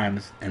 prisoner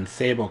crimes and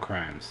Sable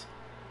crimes.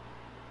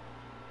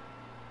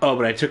 Oh,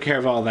 but I took care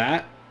of all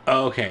that?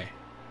 Oh, okay.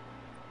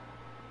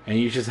 And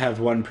you just have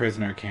 1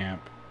 prisoner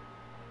camp.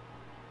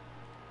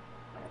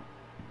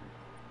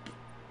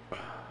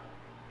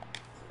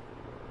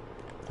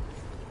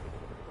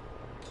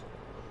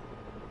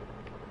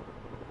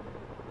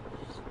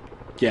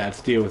 Yeah,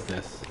 let's deal with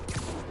this.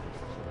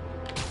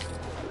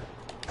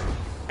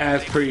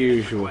 As per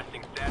usual.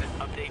 Requesting status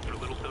update for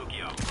Little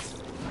Tokyo.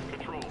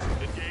 Control,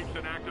 engaged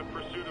in active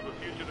pursuit of a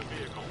fugitive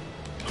vehicle.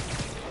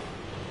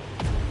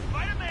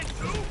 Spider-Man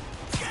 2?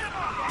 Get him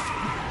up!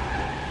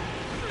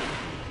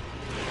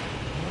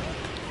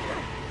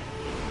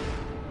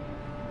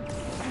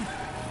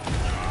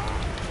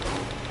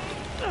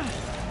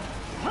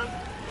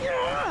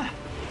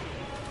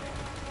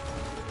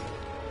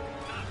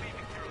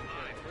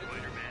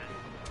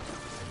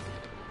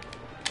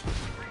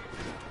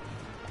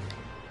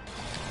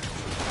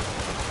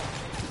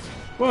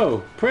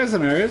 Whoa,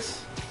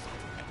 prisoners!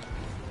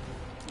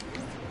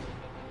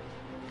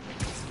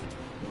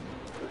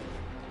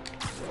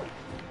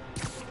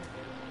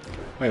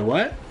 Wait,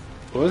 what?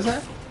 What was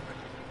that?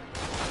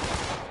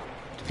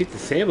 Defeat the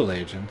Sable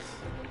agents.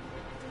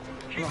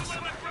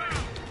 Awesome.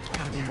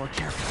 Gotta be more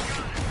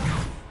careful.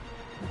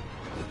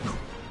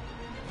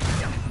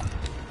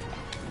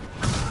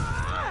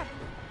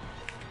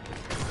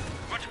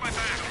 Watch my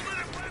back!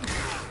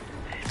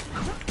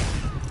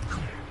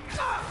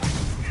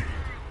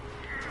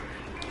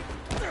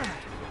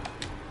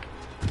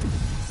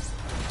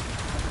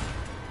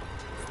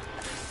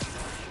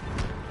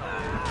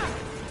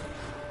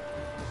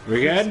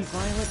 We good?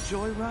 Violent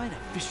joyride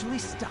officially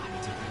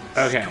stopped.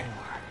 Okay.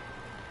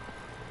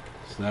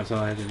 So that's all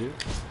I had to do?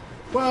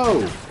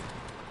 Whoa!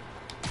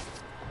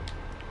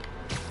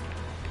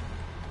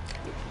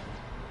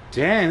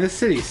 Dang, this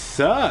city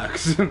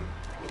sucks!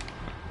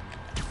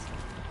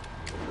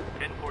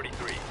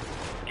 1043.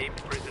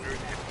 Escaped prisoners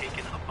have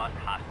taken a bus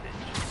hostage.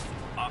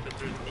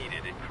 Officers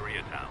needed in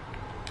Koreatown.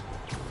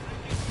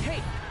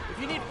 Hey, if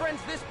you need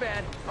friends this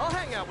bad, I'll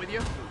hang out with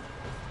you.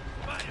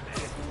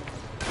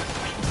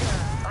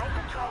 I've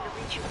been trying to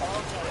reach you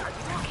all day. Are you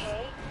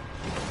okay?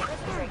 The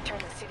prison break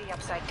turned the city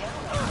upside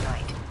down last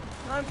night.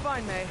 I'm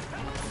fine, May.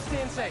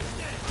 Staying safe.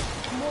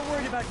 I'm more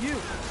worried about you.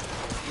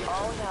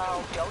 Oh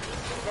no, don't you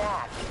do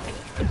that.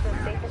 East is the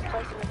safest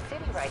place in the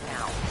city right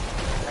now.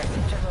 Our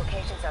sister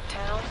locations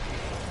uptown,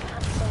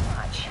 not so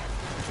much.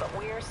 But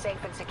we're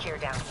safe and secure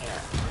down here.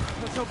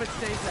 Let's hope it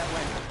stays that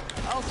way.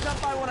 I'll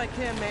stop by when I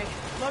can, May.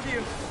 Love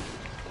you.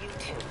 You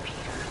too, Peter.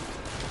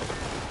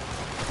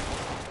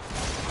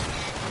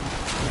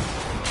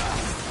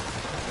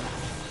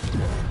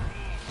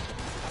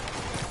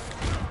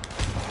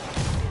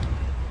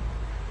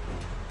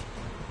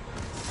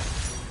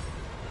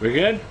 We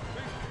good?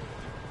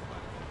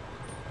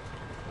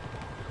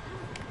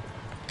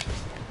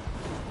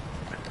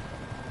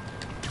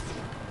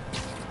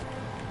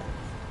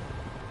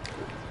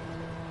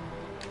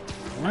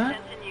 What?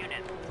 Attention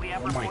units. We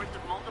have reports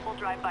of multiple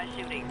drive-by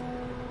shootings.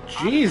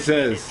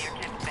 Jesus!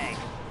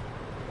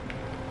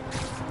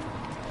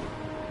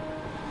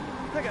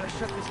 I gotta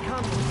shut this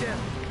convoy down.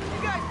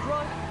 You guys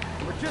drunk?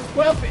 We're just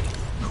Well,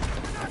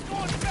 We're not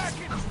going back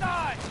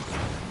inside!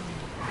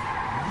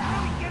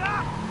 Get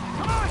up!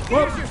 Come on,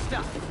 here's your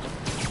stuff!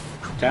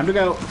 Time to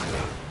go.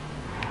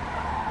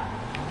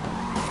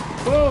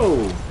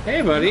 Whoa!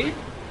 Hey, buddy.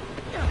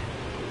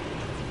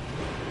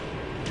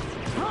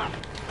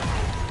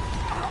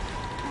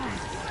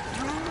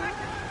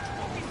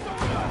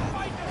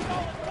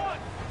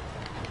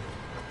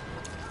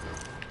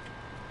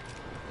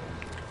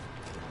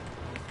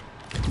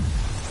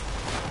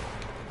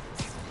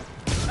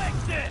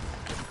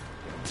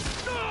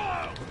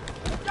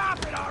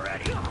 Stop it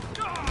already!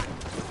 God.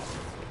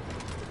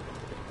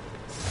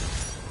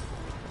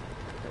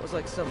 That was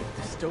like some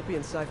dystopian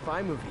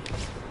sci-fi movie.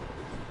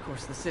 Of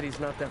course, the city's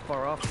not that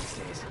far off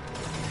these days.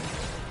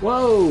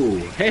 Whoa!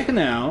 Hey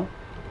now!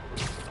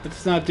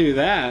 Let's not do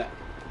that.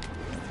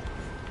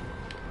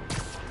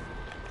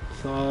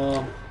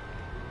 So,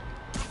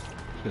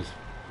 just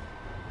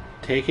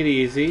take it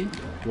easy,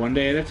 one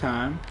day at a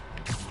time.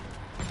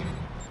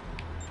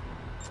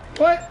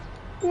 What?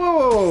 Whoa!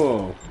 Whoa, whoa,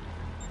 whoa.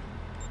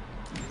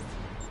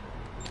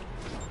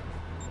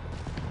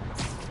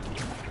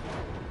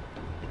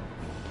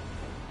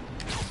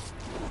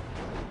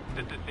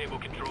 Disable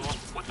control.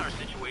 What's our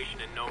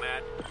situation in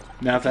Nomad?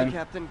 Nothing. Okay,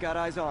 Captain, got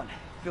eyes on.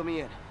 Fill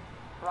me in.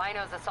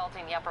 Rhino's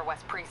assaulting the Upper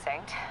West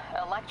Precinct.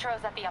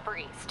 Electro's at the Upper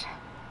East.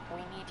 We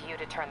need you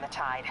to turn the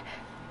tide.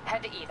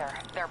 Head to either.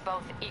 They're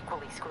both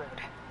equally screwed.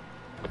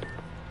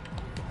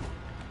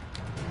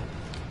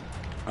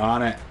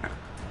 On it.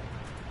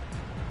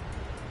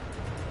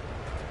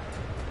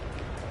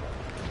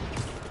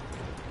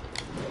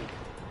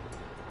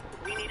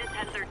 We need a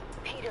tender.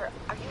 Peter,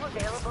 are you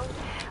available?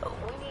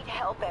 We need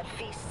help at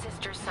Feast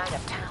Sister's side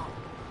of town.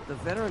 The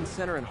Veterans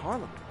Center in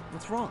Harlem.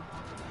 What's wrong?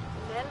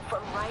 Men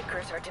from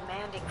Rikers are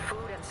demanding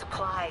food and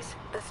supplies.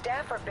 The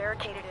staff are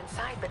barricaded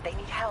inside, but they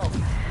need help.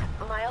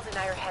 Miles and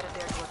I are headed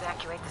there to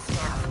evacuate the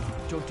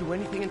staff. Don't do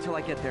anything until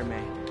I get there,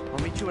 May. I'll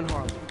meet you in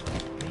Harlem.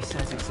 May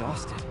sounds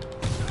exhausted.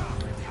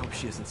 I really hope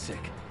she isn't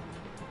sick.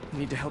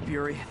 Need to help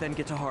Yuri, then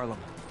get to Harlem.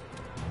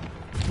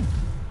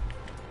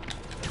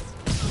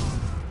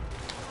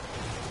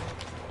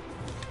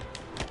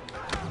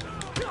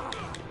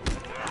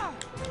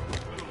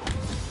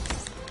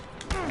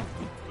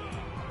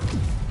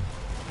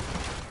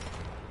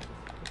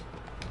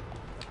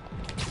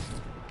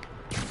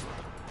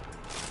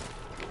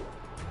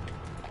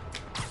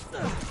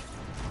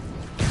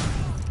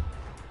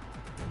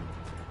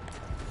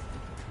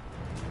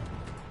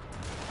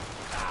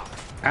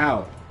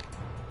 Ow.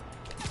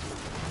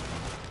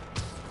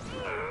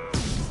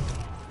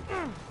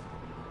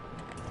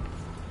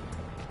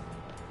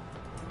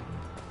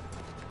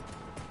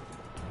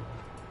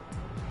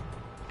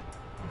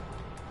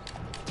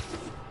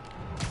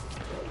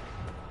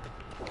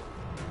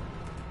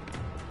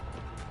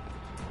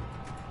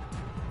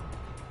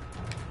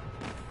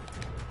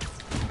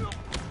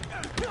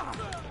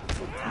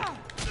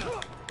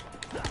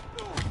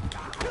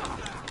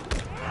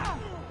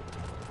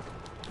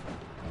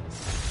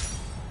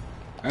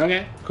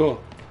 Okay,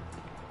 cool.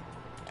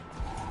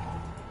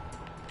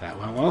 That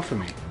went well for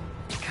me.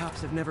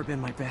 Cops have never been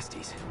my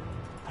besties,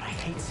 but I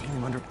hate seeing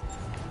them under...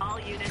 All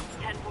units,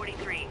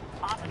 1043.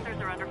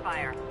 Officers are under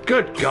fire.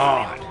 Good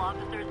God! Available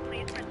officers,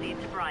 please proceed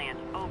to Bryant.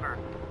 Over.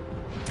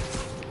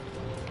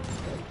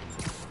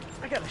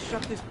 I gotta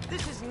shut this...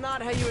 This is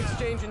not how you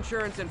exchange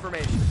insurance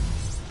information.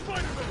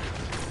 Spider-Man!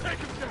 Take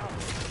him down!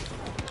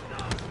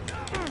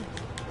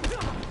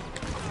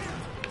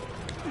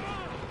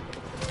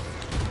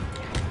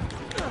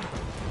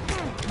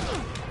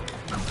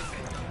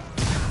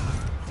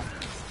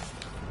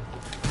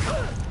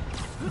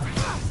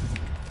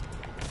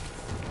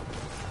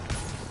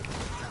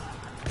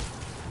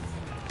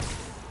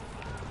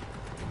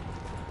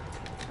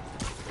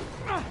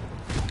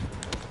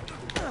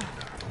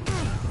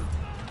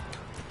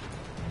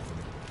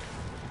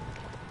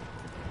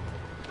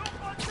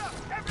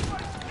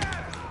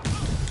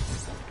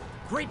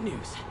 Great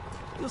news.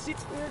 You'll see,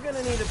 we're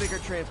gonna need a bigger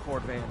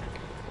transport van.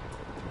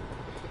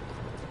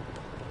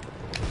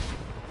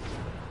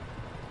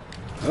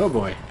 Oh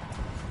boy.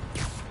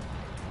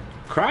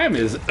 Crime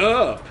is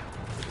up.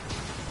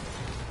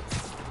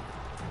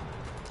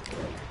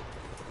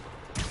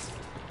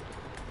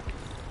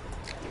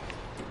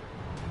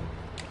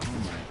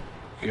 Oh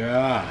my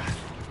God.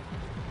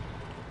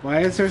 Why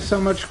is there so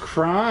much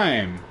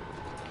crime?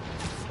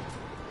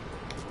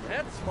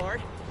 That's smart.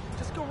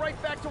 Just go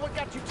right back to what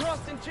got you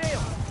tossed in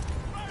jail.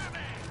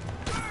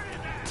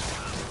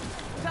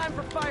 Time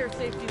for fire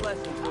safety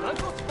lessons with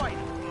Uncle Spidey.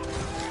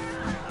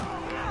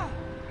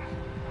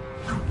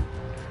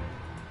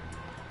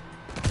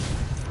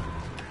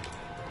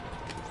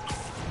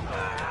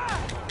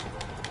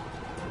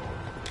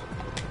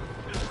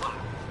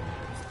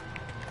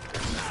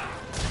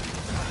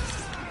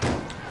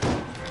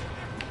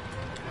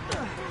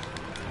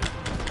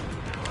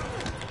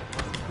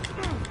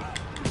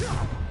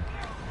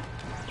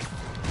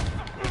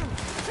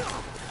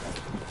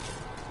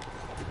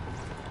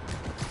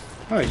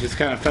 Oh, he just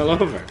kind of fell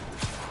over.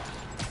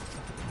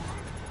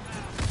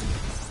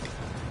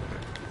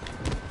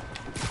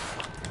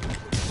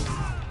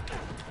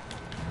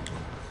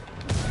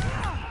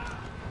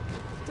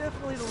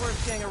 Definitely the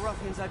worst gang of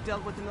ruffians I've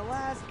dealt with in the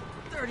last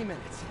 30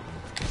 minutes.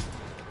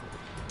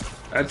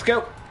 Let's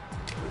go.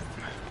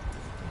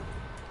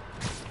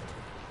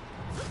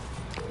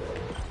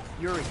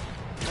 Yuri,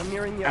 I'm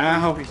nearing the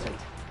Ow.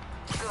 precinct.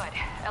 Good.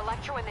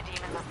 Electro and the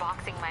demons are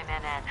boxing my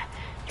men in.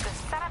 The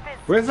setup is...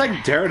 Where's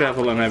like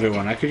Daredevil and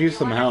everyone? I could use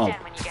some help.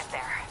 When you get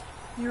there.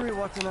 Yuri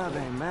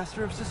Watanabe,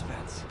 master of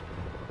suspense.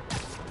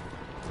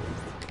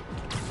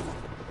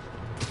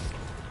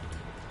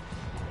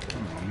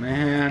 Oh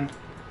man.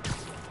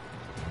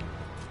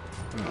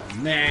 Oh,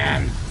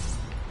 man.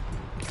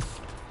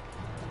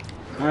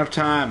 I don't have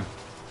time.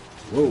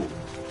 Whoa.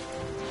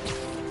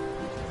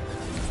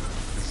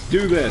 Let's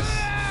do this.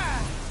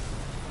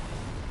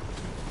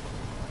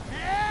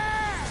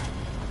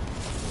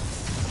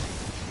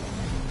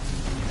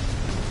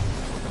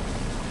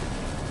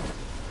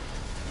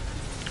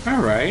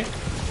 Alright.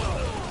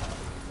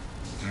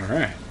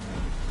 Alright.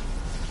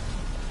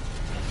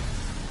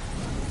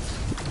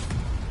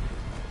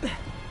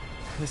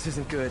 This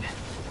isn't good.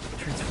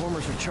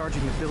 Transformers are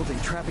charging the building,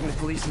 trapping the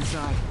police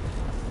inside.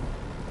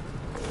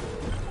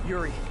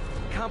 Yuri,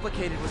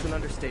 complicated was an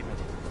understatement.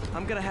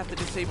 I'm gonna have to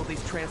disable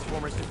these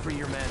transformers to free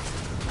your men.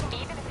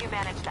 Even if you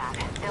manage that,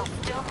 they'll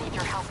still need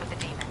your help with the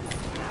demons.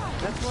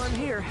 That's why I'm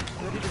here,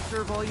 ready to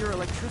serve all your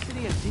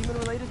electricity and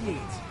demon-related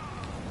needs.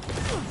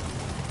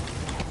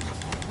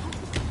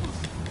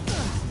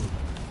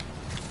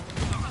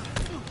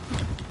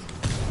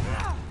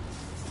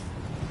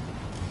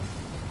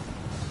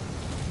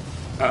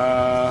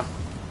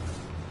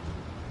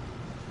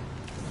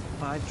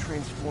 Five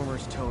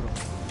transformers total.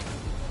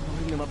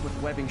 Loading them up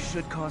with webbing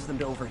should cause them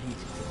to overheat.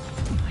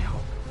 I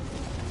hope.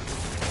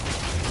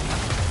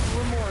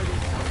 4 more of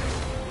these.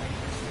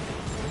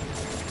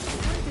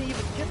 How did they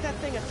even get that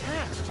thing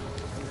attached?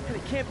 And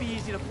it can't be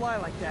easy to fly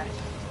like that.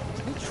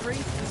 Any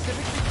train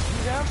specifically to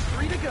shoot out?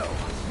 3 to go.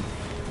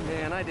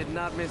 Man, I did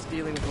not miss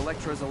dealing with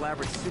Electro's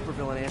elaborate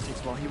supervillain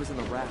antics while he was in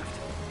the raft.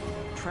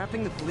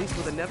 Trapping the police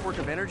with a network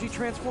of energy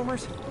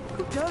transformers?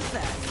 Who does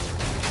that?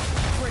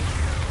 Great.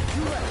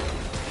 2 left.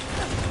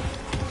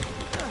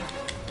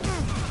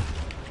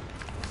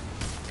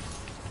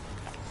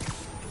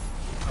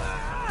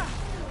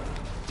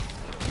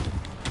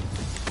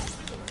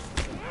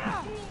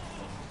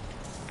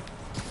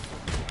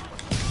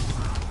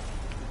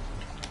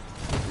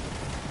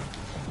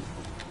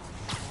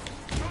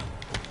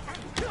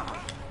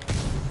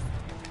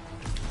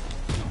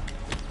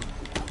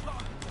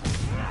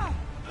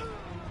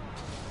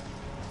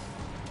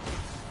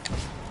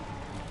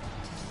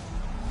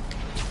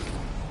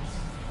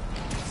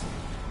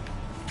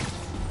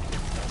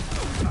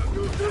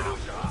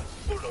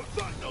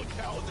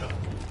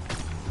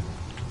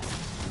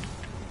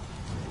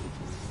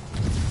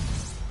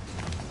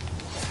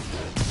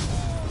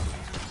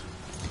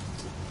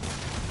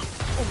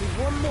 Only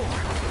one more.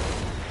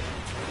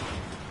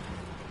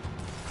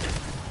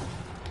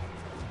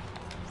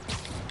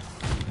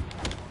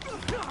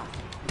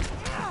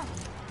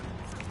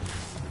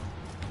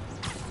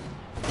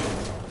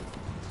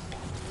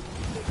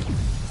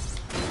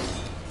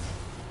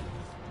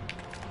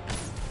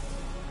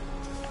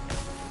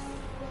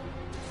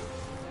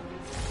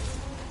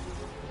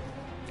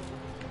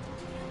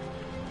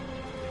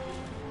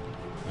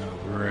 Oh,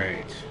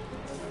 great.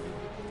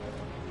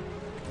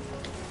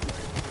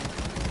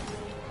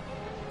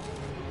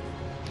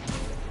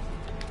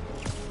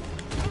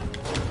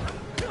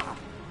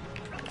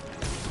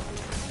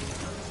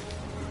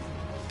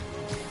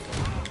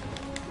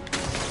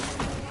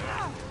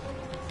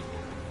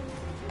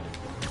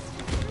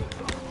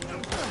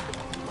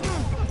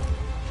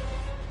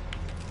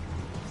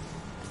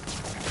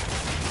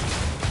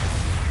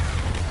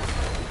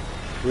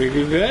 We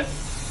do good?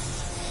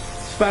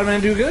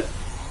 Spider-Man do good?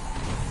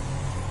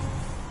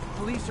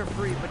 Police are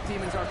free, but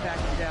demons aren't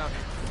backing down.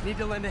 Need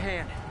to lend a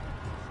hand.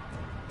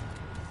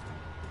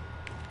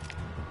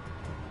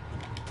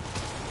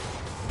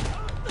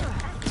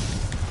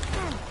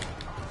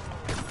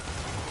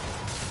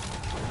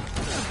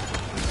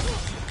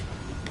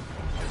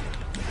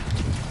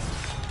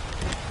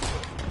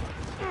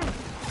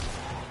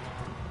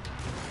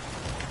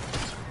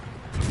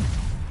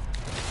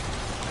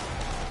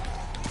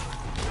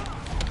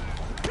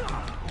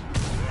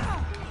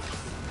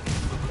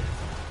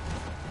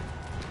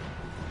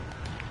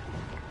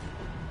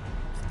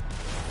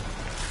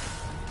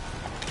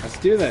 Let's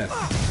do this.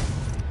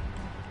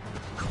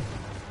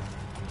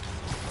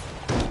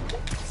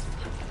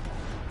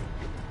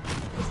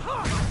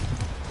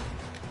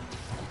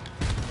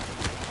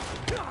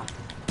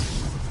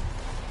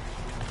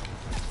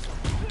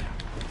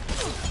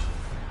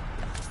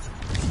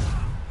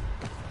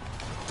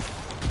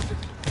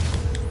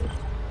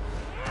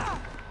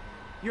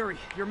 Yuri,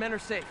 your men are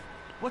safe.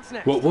 What's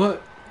next?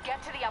 What?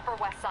 Get to the Upper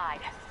West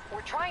Side.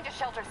 We're trying to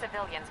shelter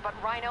civilians, but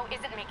Rhino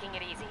isn't making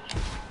it easy.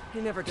 He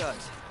never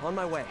does. On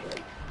my way.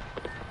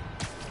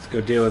 Let's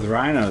go deal with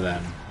Rhino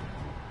then.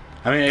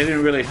 I mean, I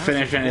didn't really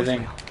finish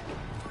anything.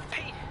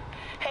 Pete!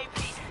 Hey,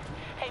 Pete!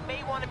 Hey,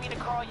 May wanted me to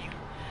call you.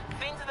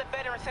 Things at the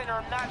Veteran Center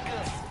are not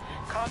good.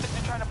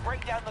 Convicts are trying to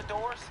break down the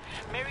doors.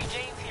 Mary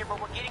Jane's here, but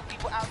we're getting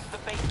people out to the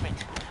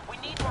basement. We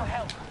need more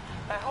help.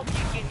 I hope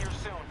you get here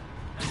soon.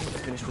 I need to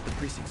finish with the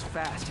precincts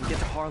fast and get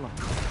to Harlem.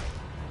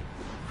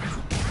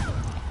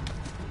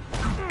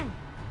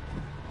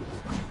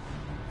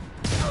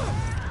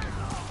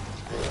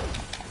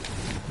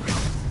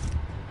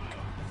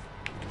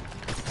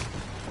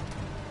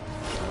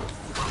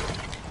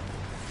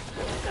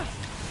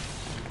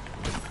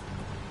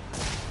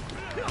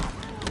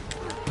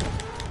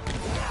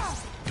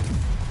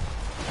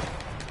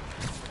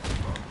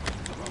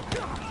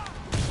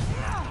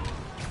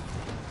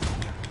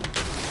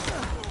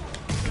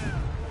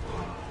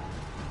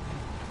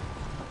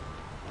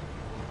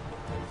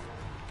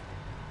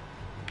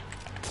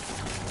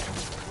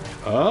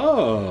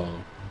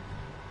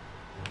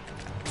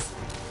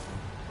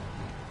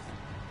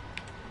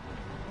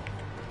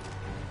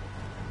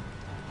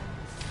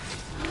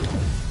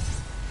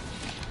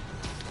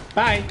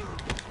 Hi.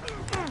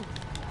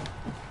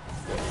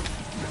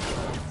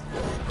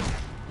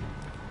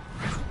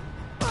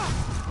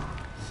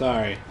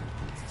 Sorry.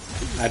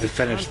 I had to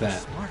finish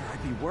that. Smarter,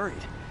 I'd be worried.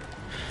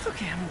 It's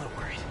okay, I'm a little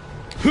worried.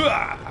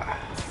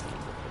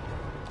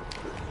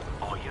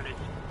 All units,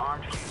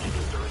 armed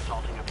fugitives are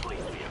assaulting a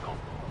police vehicle.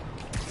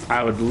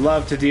 I would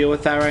love to deal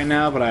with that right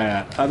now, but I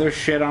got other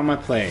shit on my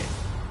plate.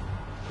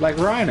 Like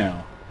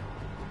Rhino.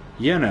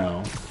 You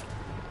know.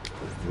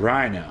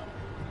 Rhino.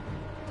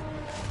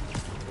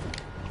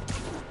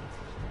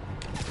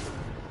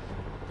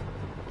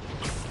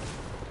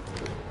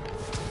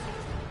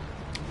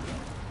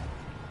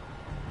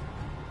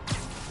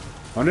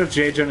 I wonder if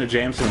J. Jonah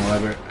Jameson will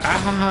ever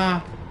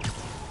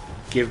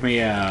give me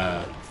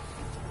a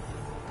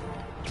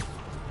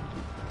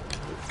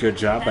good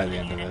job by the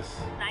end of this.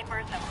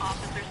 Snipers have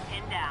officers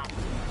pinned down.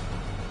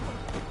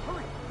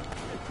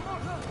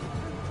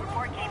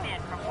 Report came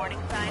in from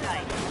Morningside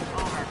Heights.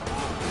 Over.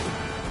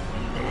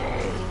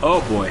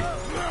 Oh boy.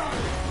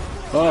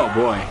 Oh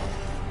boy.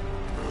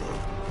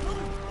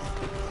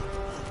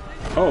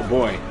 Oh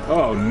boy.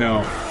 Oh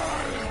no.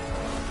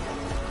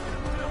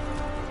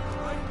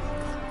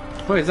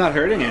 Oh, he's not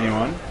hurting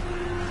anyone.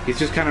 He's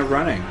just kind of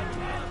running.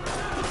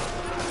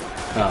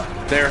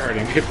 Oh, they're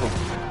hurting people.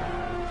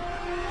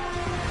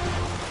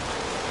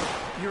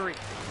 Yuri,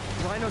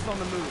 Rhino's on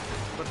the move,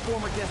 but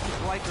former guests of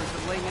Rikers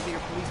are laying into your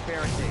police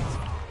barricades.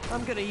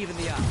 I'm gonna even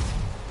the odds.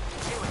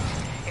 Do it.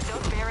 If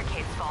those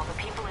barricades fall, the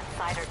people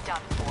inside are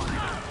done for.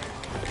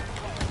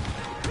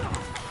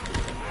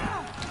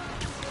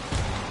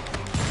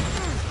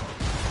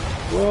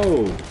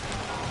 Whoa.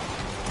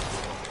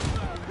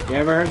 You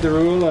ever heard the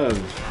rule of...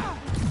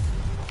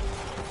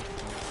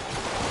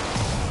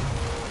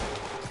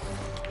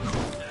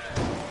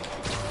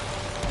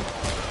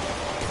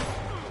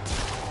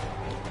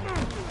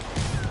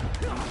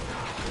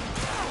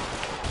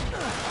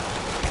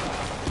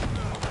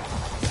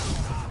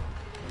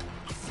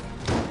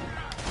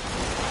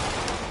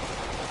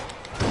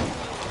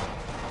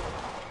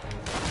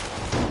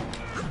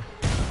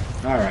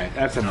 Alright,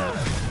 that's enough.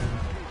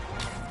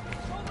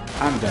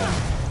 I'm done.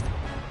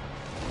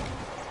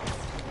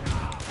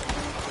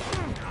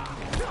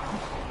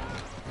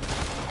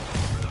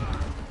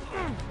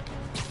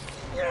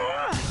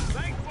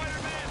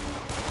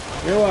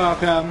 You're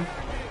welcome.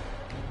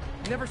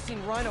 Never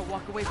seen Rhino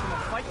walk away from a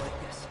fight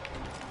like this.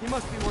 He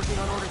must be working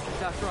on orders from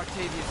Dr.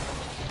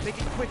 Octavius,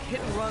 making quick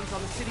hit and runs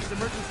on the city's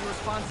emergency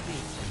response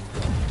teams.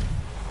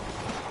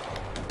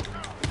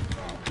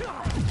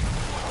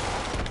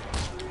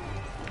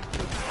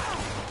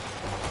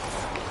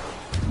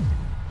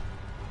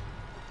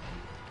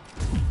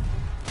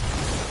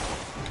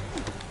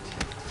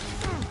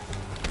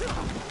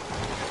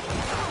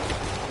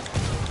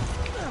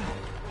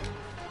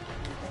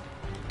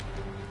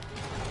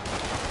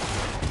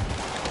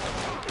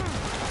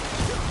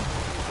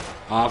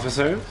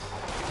 Officers?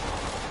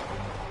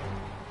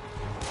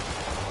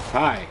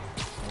 Hi.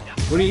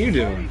 What are you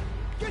doing?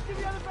 Get to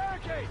the other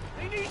barricade!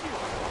 They need you!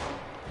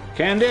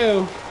 Can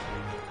do.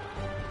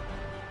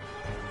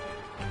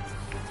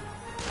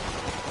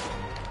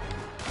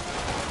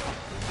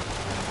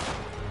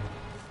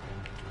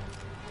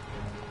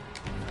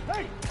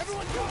 Hey!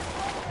 Everyone go!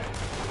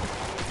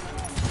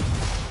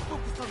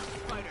 Focus on the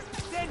spider,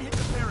 then hit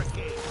the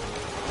barricade!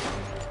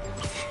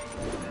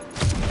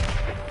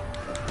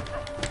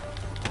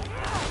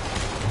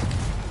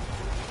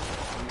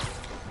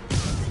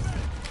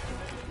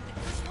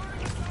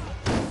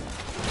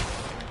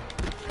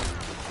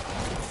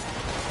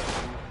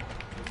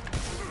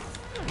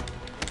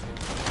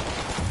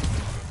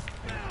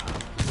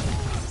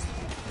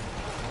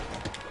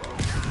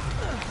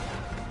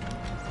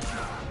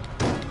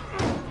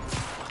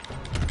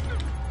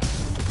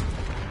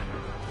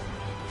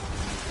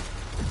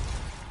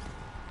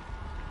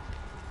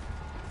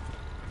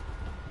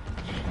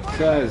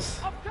 Guys.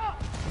 Up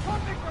top!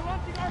 Convicts are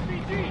launching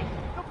RPG!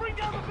 They'll bring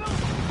down the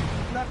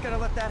building! Not gonna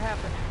let that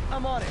happen.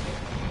 I'm on it.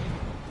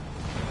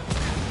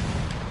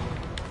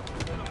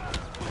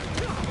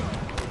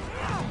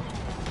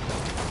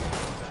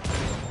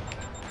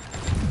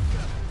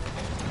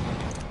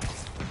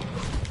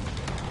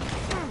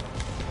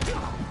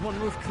 One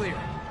roof clear.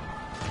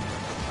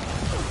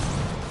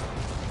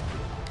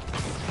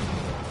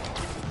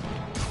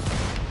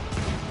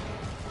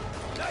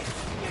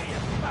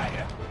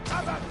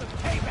 How about some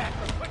payback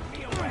for putting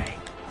me away?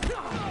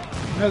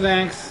 No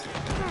thanks.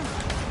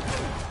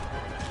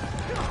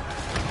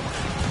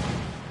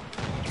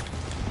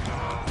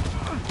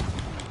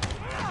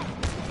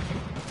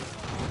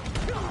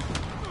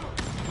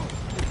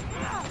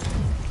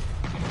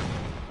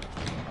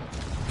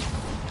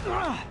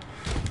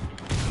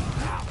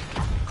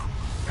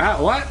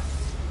 What?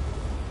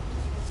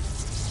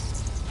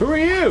 Who are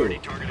you?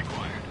 Target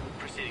acquired.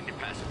 Proceeding to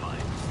pacify.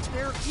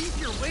 There are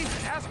easier ways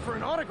to ask for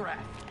an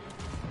autograph.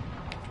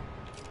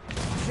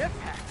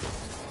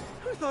 Jetpacks?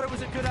 Who thought it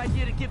was a good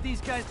idea to give these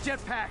guys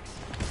jetpacks?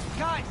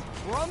 Guys,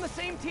 we're on the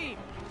same team.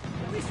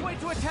 At least wait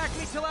to attack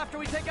me till after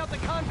we take out the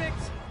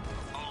convicts.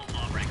 All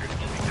lawbreakers will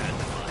be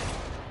pacified.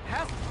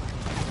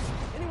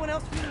 anyone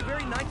else feeling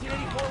very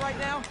 1984 right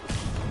now?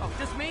 Oh,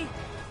 just me?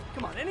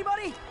 Come on,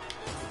 anybody?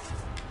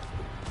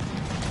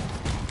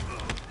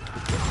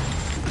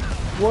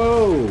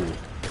 Whoa!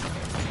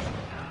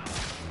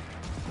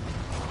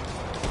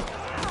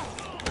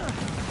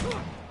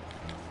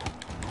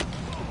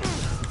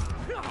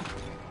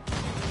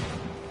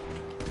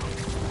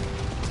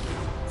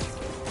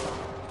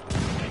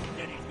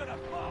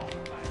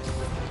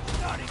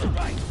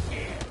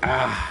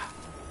 Ah.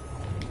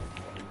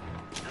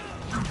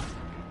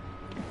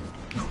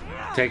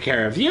 Take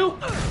care of you.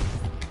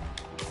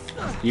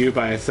 You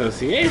by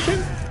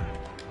association.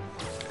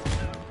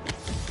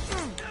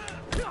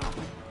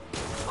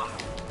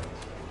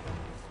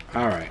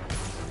 Alright.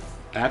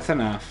 That's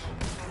enough.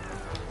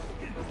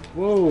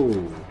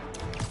 Whoa.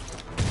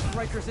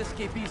 Riker's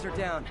escapees are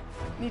down.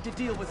 Need to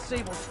deal with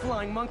Sable's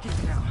flying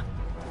monkeys now.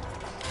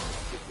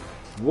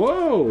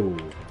 Whoa.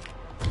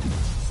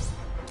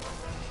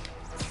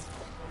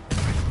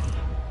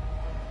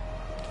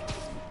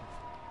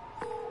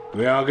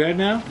 We all good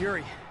now?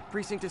 Yuri,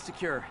 precinct is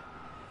secure.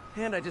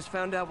 And I just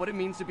found out what it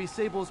means to be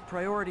Sable's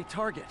priority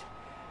target.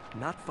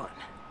 Not fun.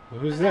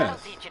 Who's That'll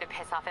this? teach you to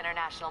piss off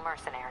international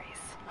mercenaries.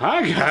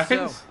 Hi, guys.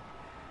 So,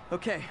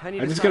 okay, I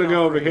need I'm to just sign gonna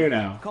go off over for here you.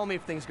 now. Call me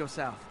if things go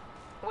south.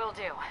 Will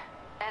do.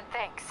 And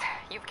thanks.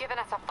 You've given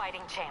us a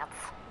fighting chance.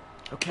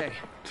 Okay.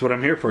 That's what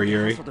I'm here for,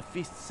 Yuri. Also to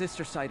Feast's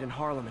sister site in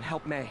Harlem and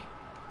help May.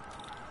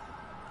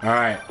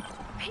 Alright.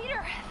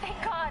 Peter,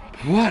 thank God.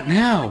 What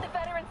now? The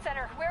Veteran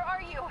Center. Where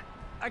are you?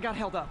 I got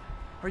held up.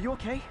 Are you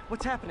okay?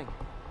 What's happening?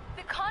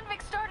 The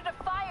convicts started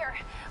a fire.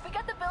 We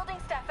got the building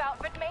staff out,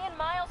 but May and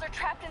Miles are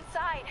trapped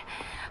inside.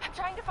 I'm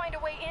trying to find a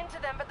way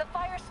into them, but the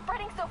fire's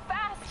spreading so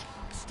fast.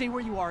 Stay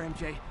where you are,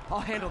 MJ. I'll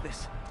handle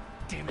this.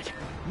 Damn it.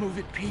 Move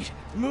it, Pete.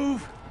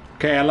 Move!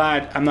 Okay, I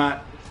lied. I'm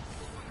not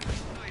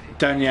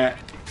done yet.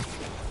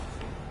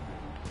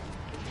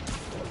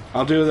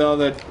 I'll do all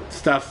the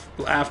stuff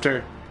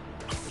after.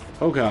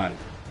 Oh god.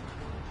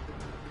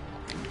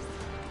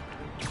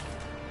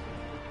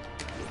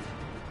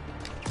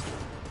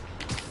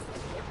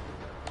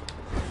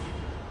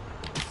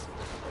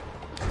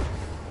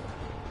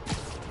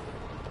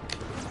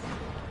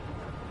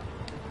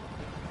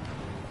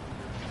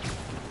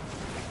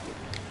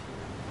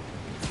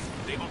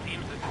 Sable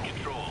teams, this is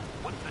Control.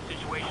 What's the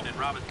situation in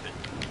Robinson?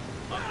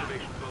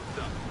 Observation post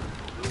up.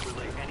 We'll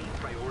relay any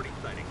priority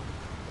sighting.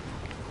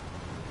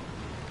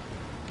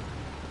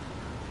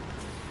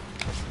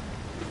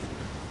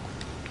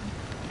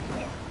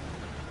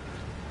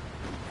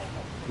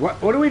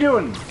 What are we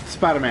doing,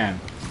 Spider-Man?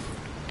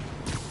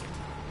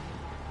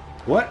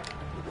 What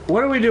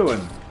are we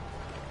doing?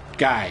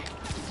 Guy.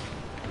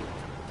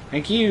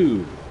 Thank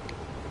you.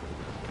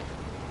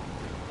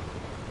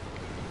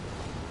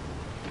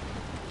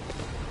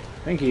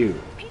 Thank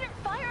you. Peter,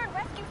 fire and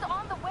rescue's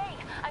on the way.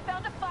 I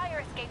found a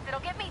fire escape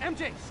that'll get me...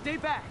 MJ, stay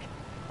back.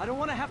 I don't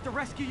want to have to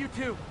rescue you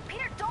too.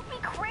 Peter, don't be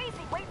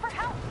crazy. Wait for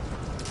help.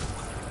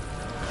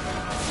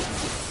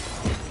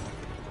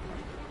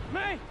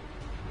 May!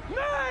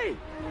 May!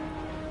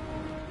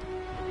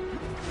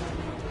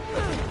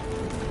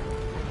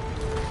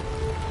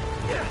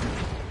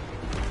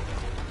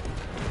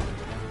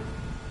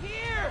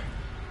 Here!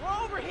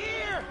 We're over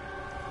here!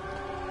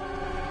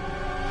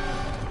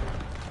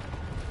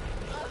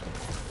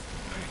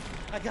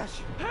 I got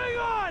you. Hang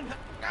on!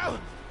 Oh.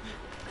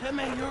 Hey,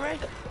 man, you alright?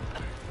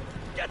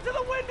 Get to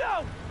the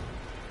window!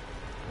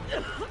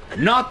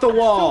 Not the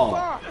wall. So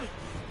far.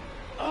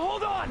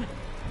 Hold on!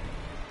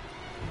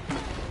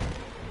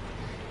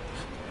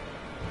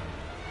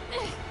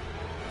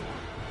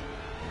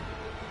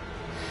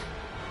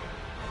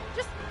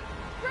 Just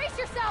brace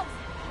yourselves!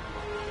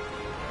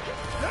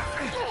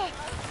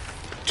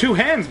 Two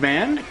hands,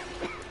 man.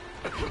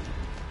 Come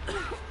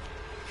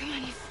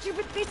on, you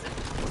stupid piece of...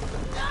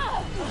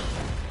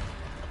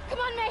 Come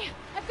on, May!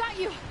 I've got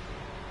you!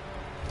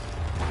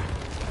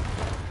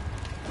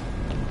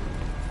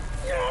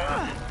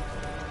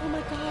 Oh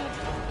my god.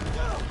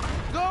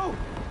 Go!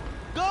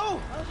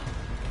 Go!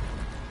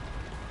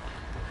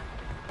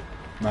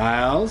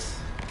 Miles.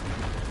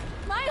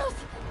 Miles!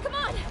 Come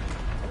on!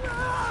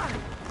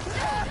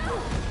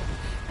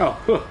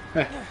 Oh,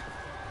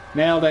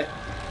 nailed it.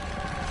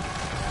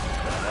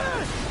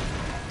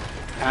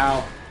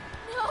 Ow.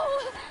 No!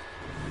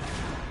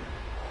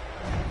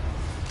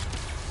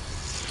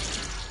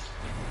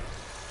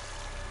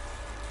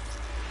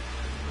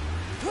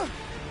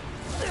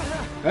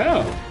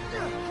 Oh.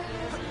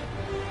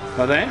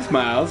 Well, thanks,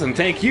 Miles, and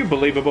thank you,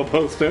 believable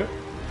poster.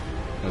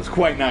 That was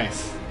quite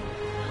nice.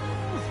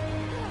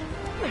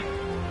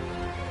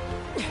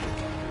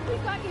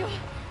 We've got you!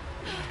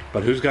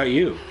 But who's got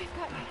you? We've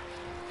got you.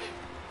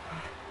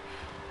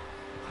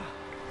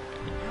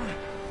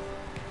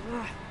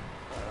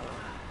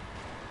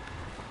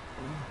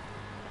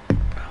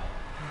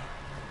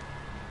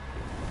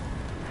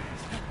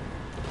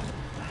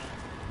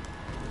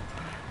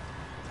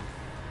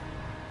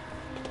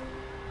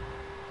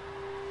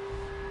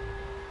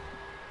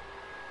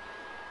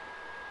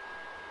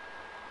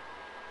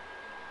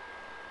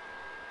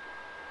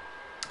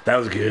 That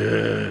was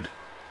good.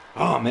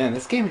 Oh man,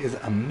 this game is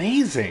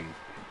amazing.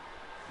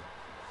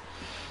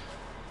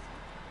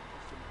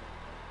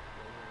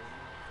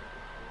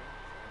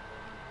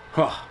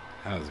 Oh,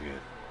 that was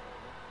good.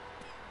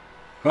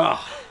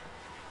 Oh.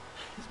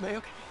 Is May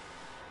okay?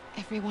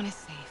 Everyone is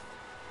safe.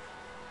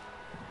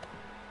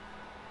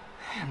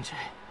 MJ,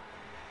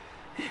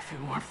 if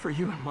it weren't for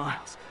you and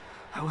Miles,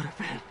 I would have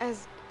been...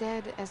 As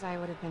dead as I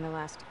would have been the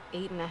last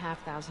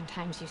 8,500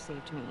 times you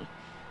saved me.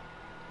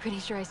 Pretty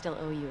sure I still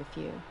owe you a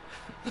few.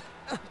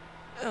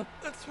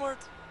 That's smart.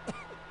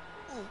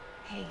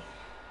 Hey.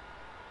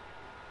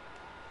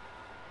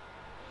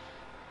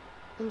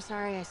 I'm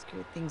sorry I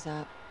screwed things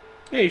up.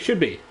 Hey, you should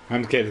be.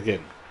 I'm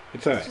kidding.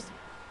 It's alright. It's just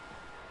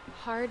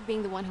hard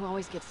being the one who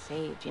always gets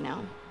saved, you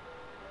know?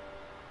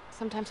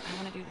 Sometimes I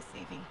want to do the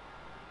saving.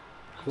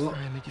 I'm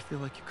sorry I made you feel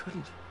like you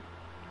couldn't.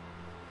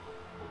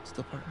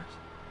 Still partners?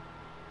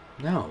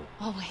 No.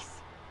 Always.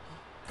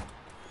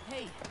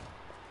 Hey,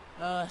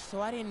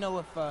 so I didn't know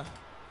if,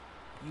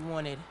 you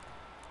wanted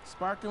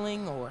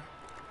sparkling or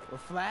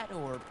flat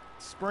or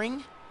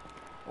spring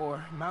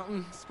or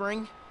mountain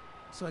spring,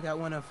 so I got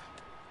one of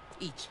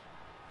each.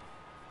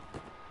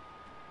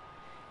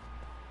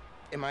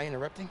 Am I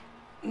interrupting?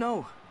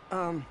 No,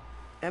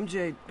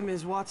 MJ,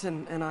 Ms.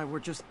 Watson, and I were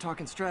just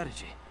talking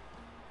strategy.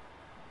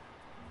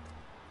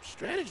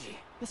 Strategy?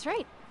 That's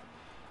right.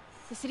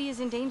 The city is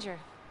in danger.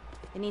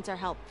 It needs our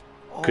help.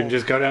 Couldn't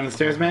just go down the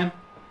stairs, man?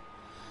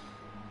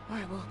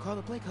 Alright, well, call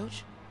the play,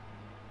 coach.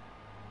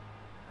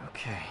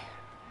 Okay.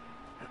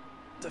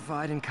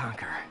 Divide and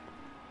conquer.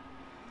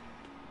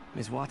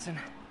 Ms. Watson,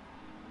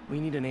 we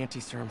need an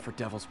anti-serum for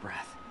Devil's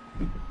Breath.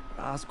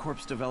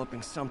 Oscorp's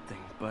developing something,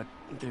 but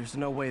there's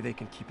no way they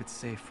can keep it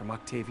safe from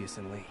Octavius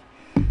and Lee.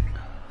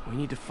 We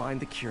need to find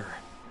the cure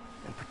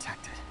and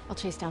protect it. I'll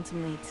chase down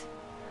some leads.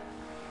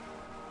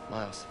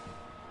 Miles,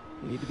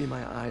 you need to be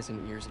my eyes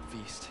and ears at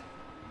Feast.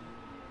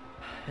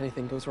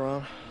 Anything goes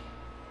wrong,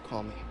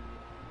 call me.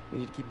 We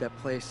need to keep that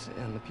place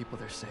and the people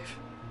there safe.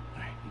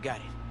 Alright, you got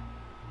it.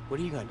 What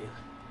are you gonna do?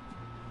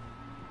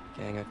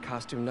 Gang of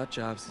costume nut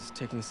jobs is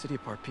taking the city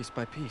apart piece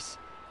by piece.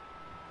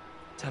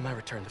 Time I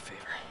return the favor.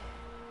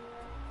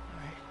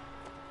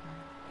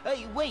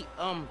 Hey, wait,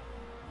 how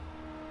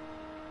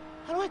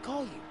do I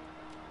call you?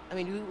 I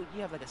mean, do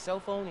you have like a cell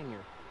phone in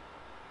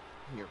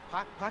your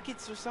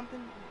pockets or something?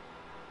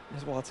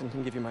 Ms. Watson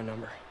can give you my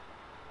number.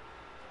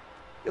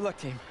 Good luck,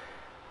 team.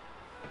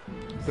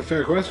 That's a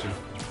fair question.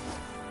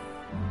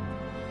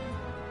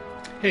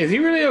 Hey, is he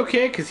really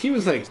okay? Because he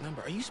was like...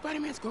 Number. Are you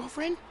Spider-Man's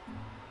girlfriend?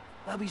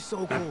 That'd be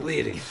so cool. I'm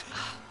bleeding.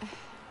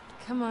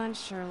 Come on,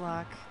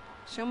 Sherlock.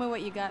 Show me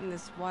what you got in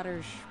this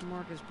water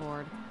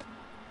smorgasbord.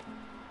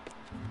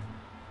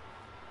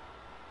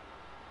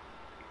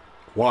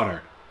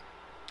 Water.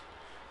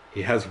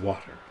 He has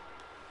water.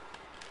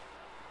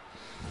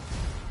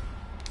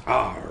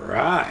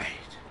 Alright.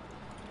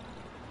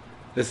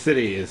 The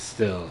city is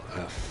still a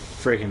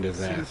freaking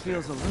disaster. City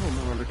feels a little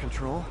more under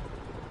control.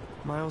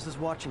 Miles is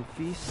watching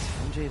Feast.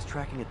 MJ is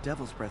tracking a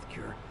Devil's Breath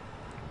cure.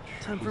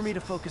 Time for me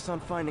to focus on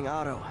finding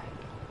Otto.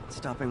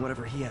 Stopping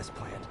whatever he has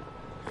planned.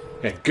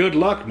 Yeah, good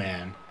luck,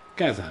 man.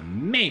 Guy's a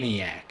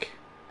maniac.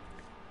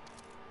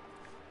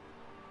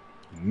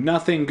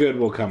 Nothing good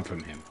will come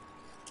from him.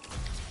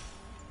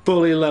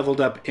 Fully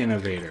leveled up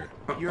innovator.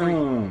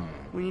 Yuri,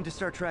 we need to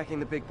start tracking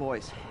the big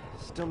boys.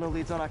 Still no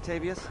leads on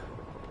Octavius?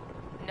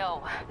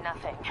 No,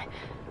 nothing.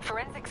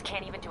 Forensics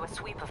can't even do a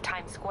sweep of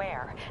Times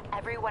Square.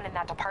 Everyone in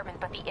that department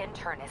but the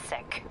intern is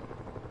sick.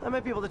 I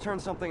might be able to turn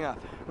something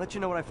up. Let you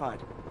know what I find.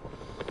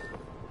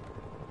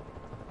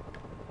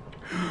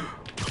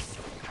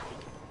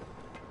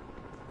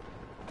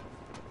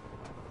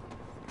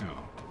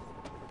 Oh.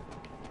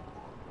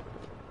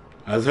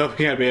 I was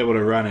hoping I'd be able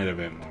to run it a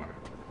bit more.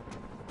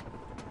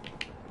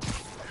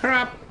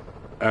 Crap.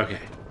 Okay.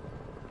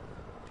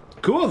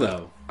 Cool,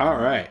 though.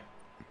 Alright.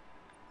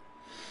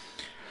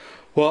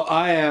 Well,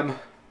 I am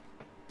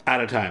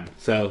out of time.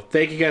 So,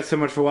 thank you guys so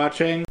much for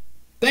watching.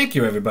 Thank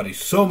you, everybody,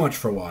 so much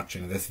for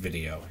watching this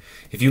video.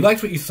 If you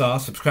liked what you saw,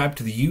 subscribe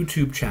to the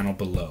YouTube channel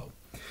below.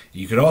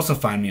 You could also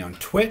find me on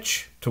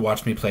Twitch to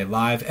watch me play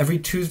live every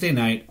Tuesday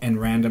night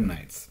and random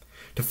nights.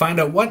 To find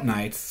out what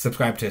nights,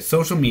 subscribe to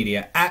social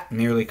media at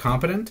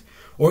NearlyCompetent,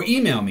 or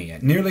email me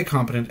at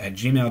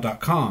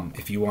nearlycompetent@gmail.com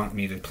if you want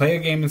me to play a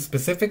game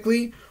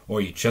specifically, or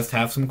you just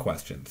have some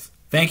questions.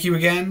 Thank you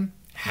again.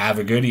 Have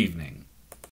a good evening.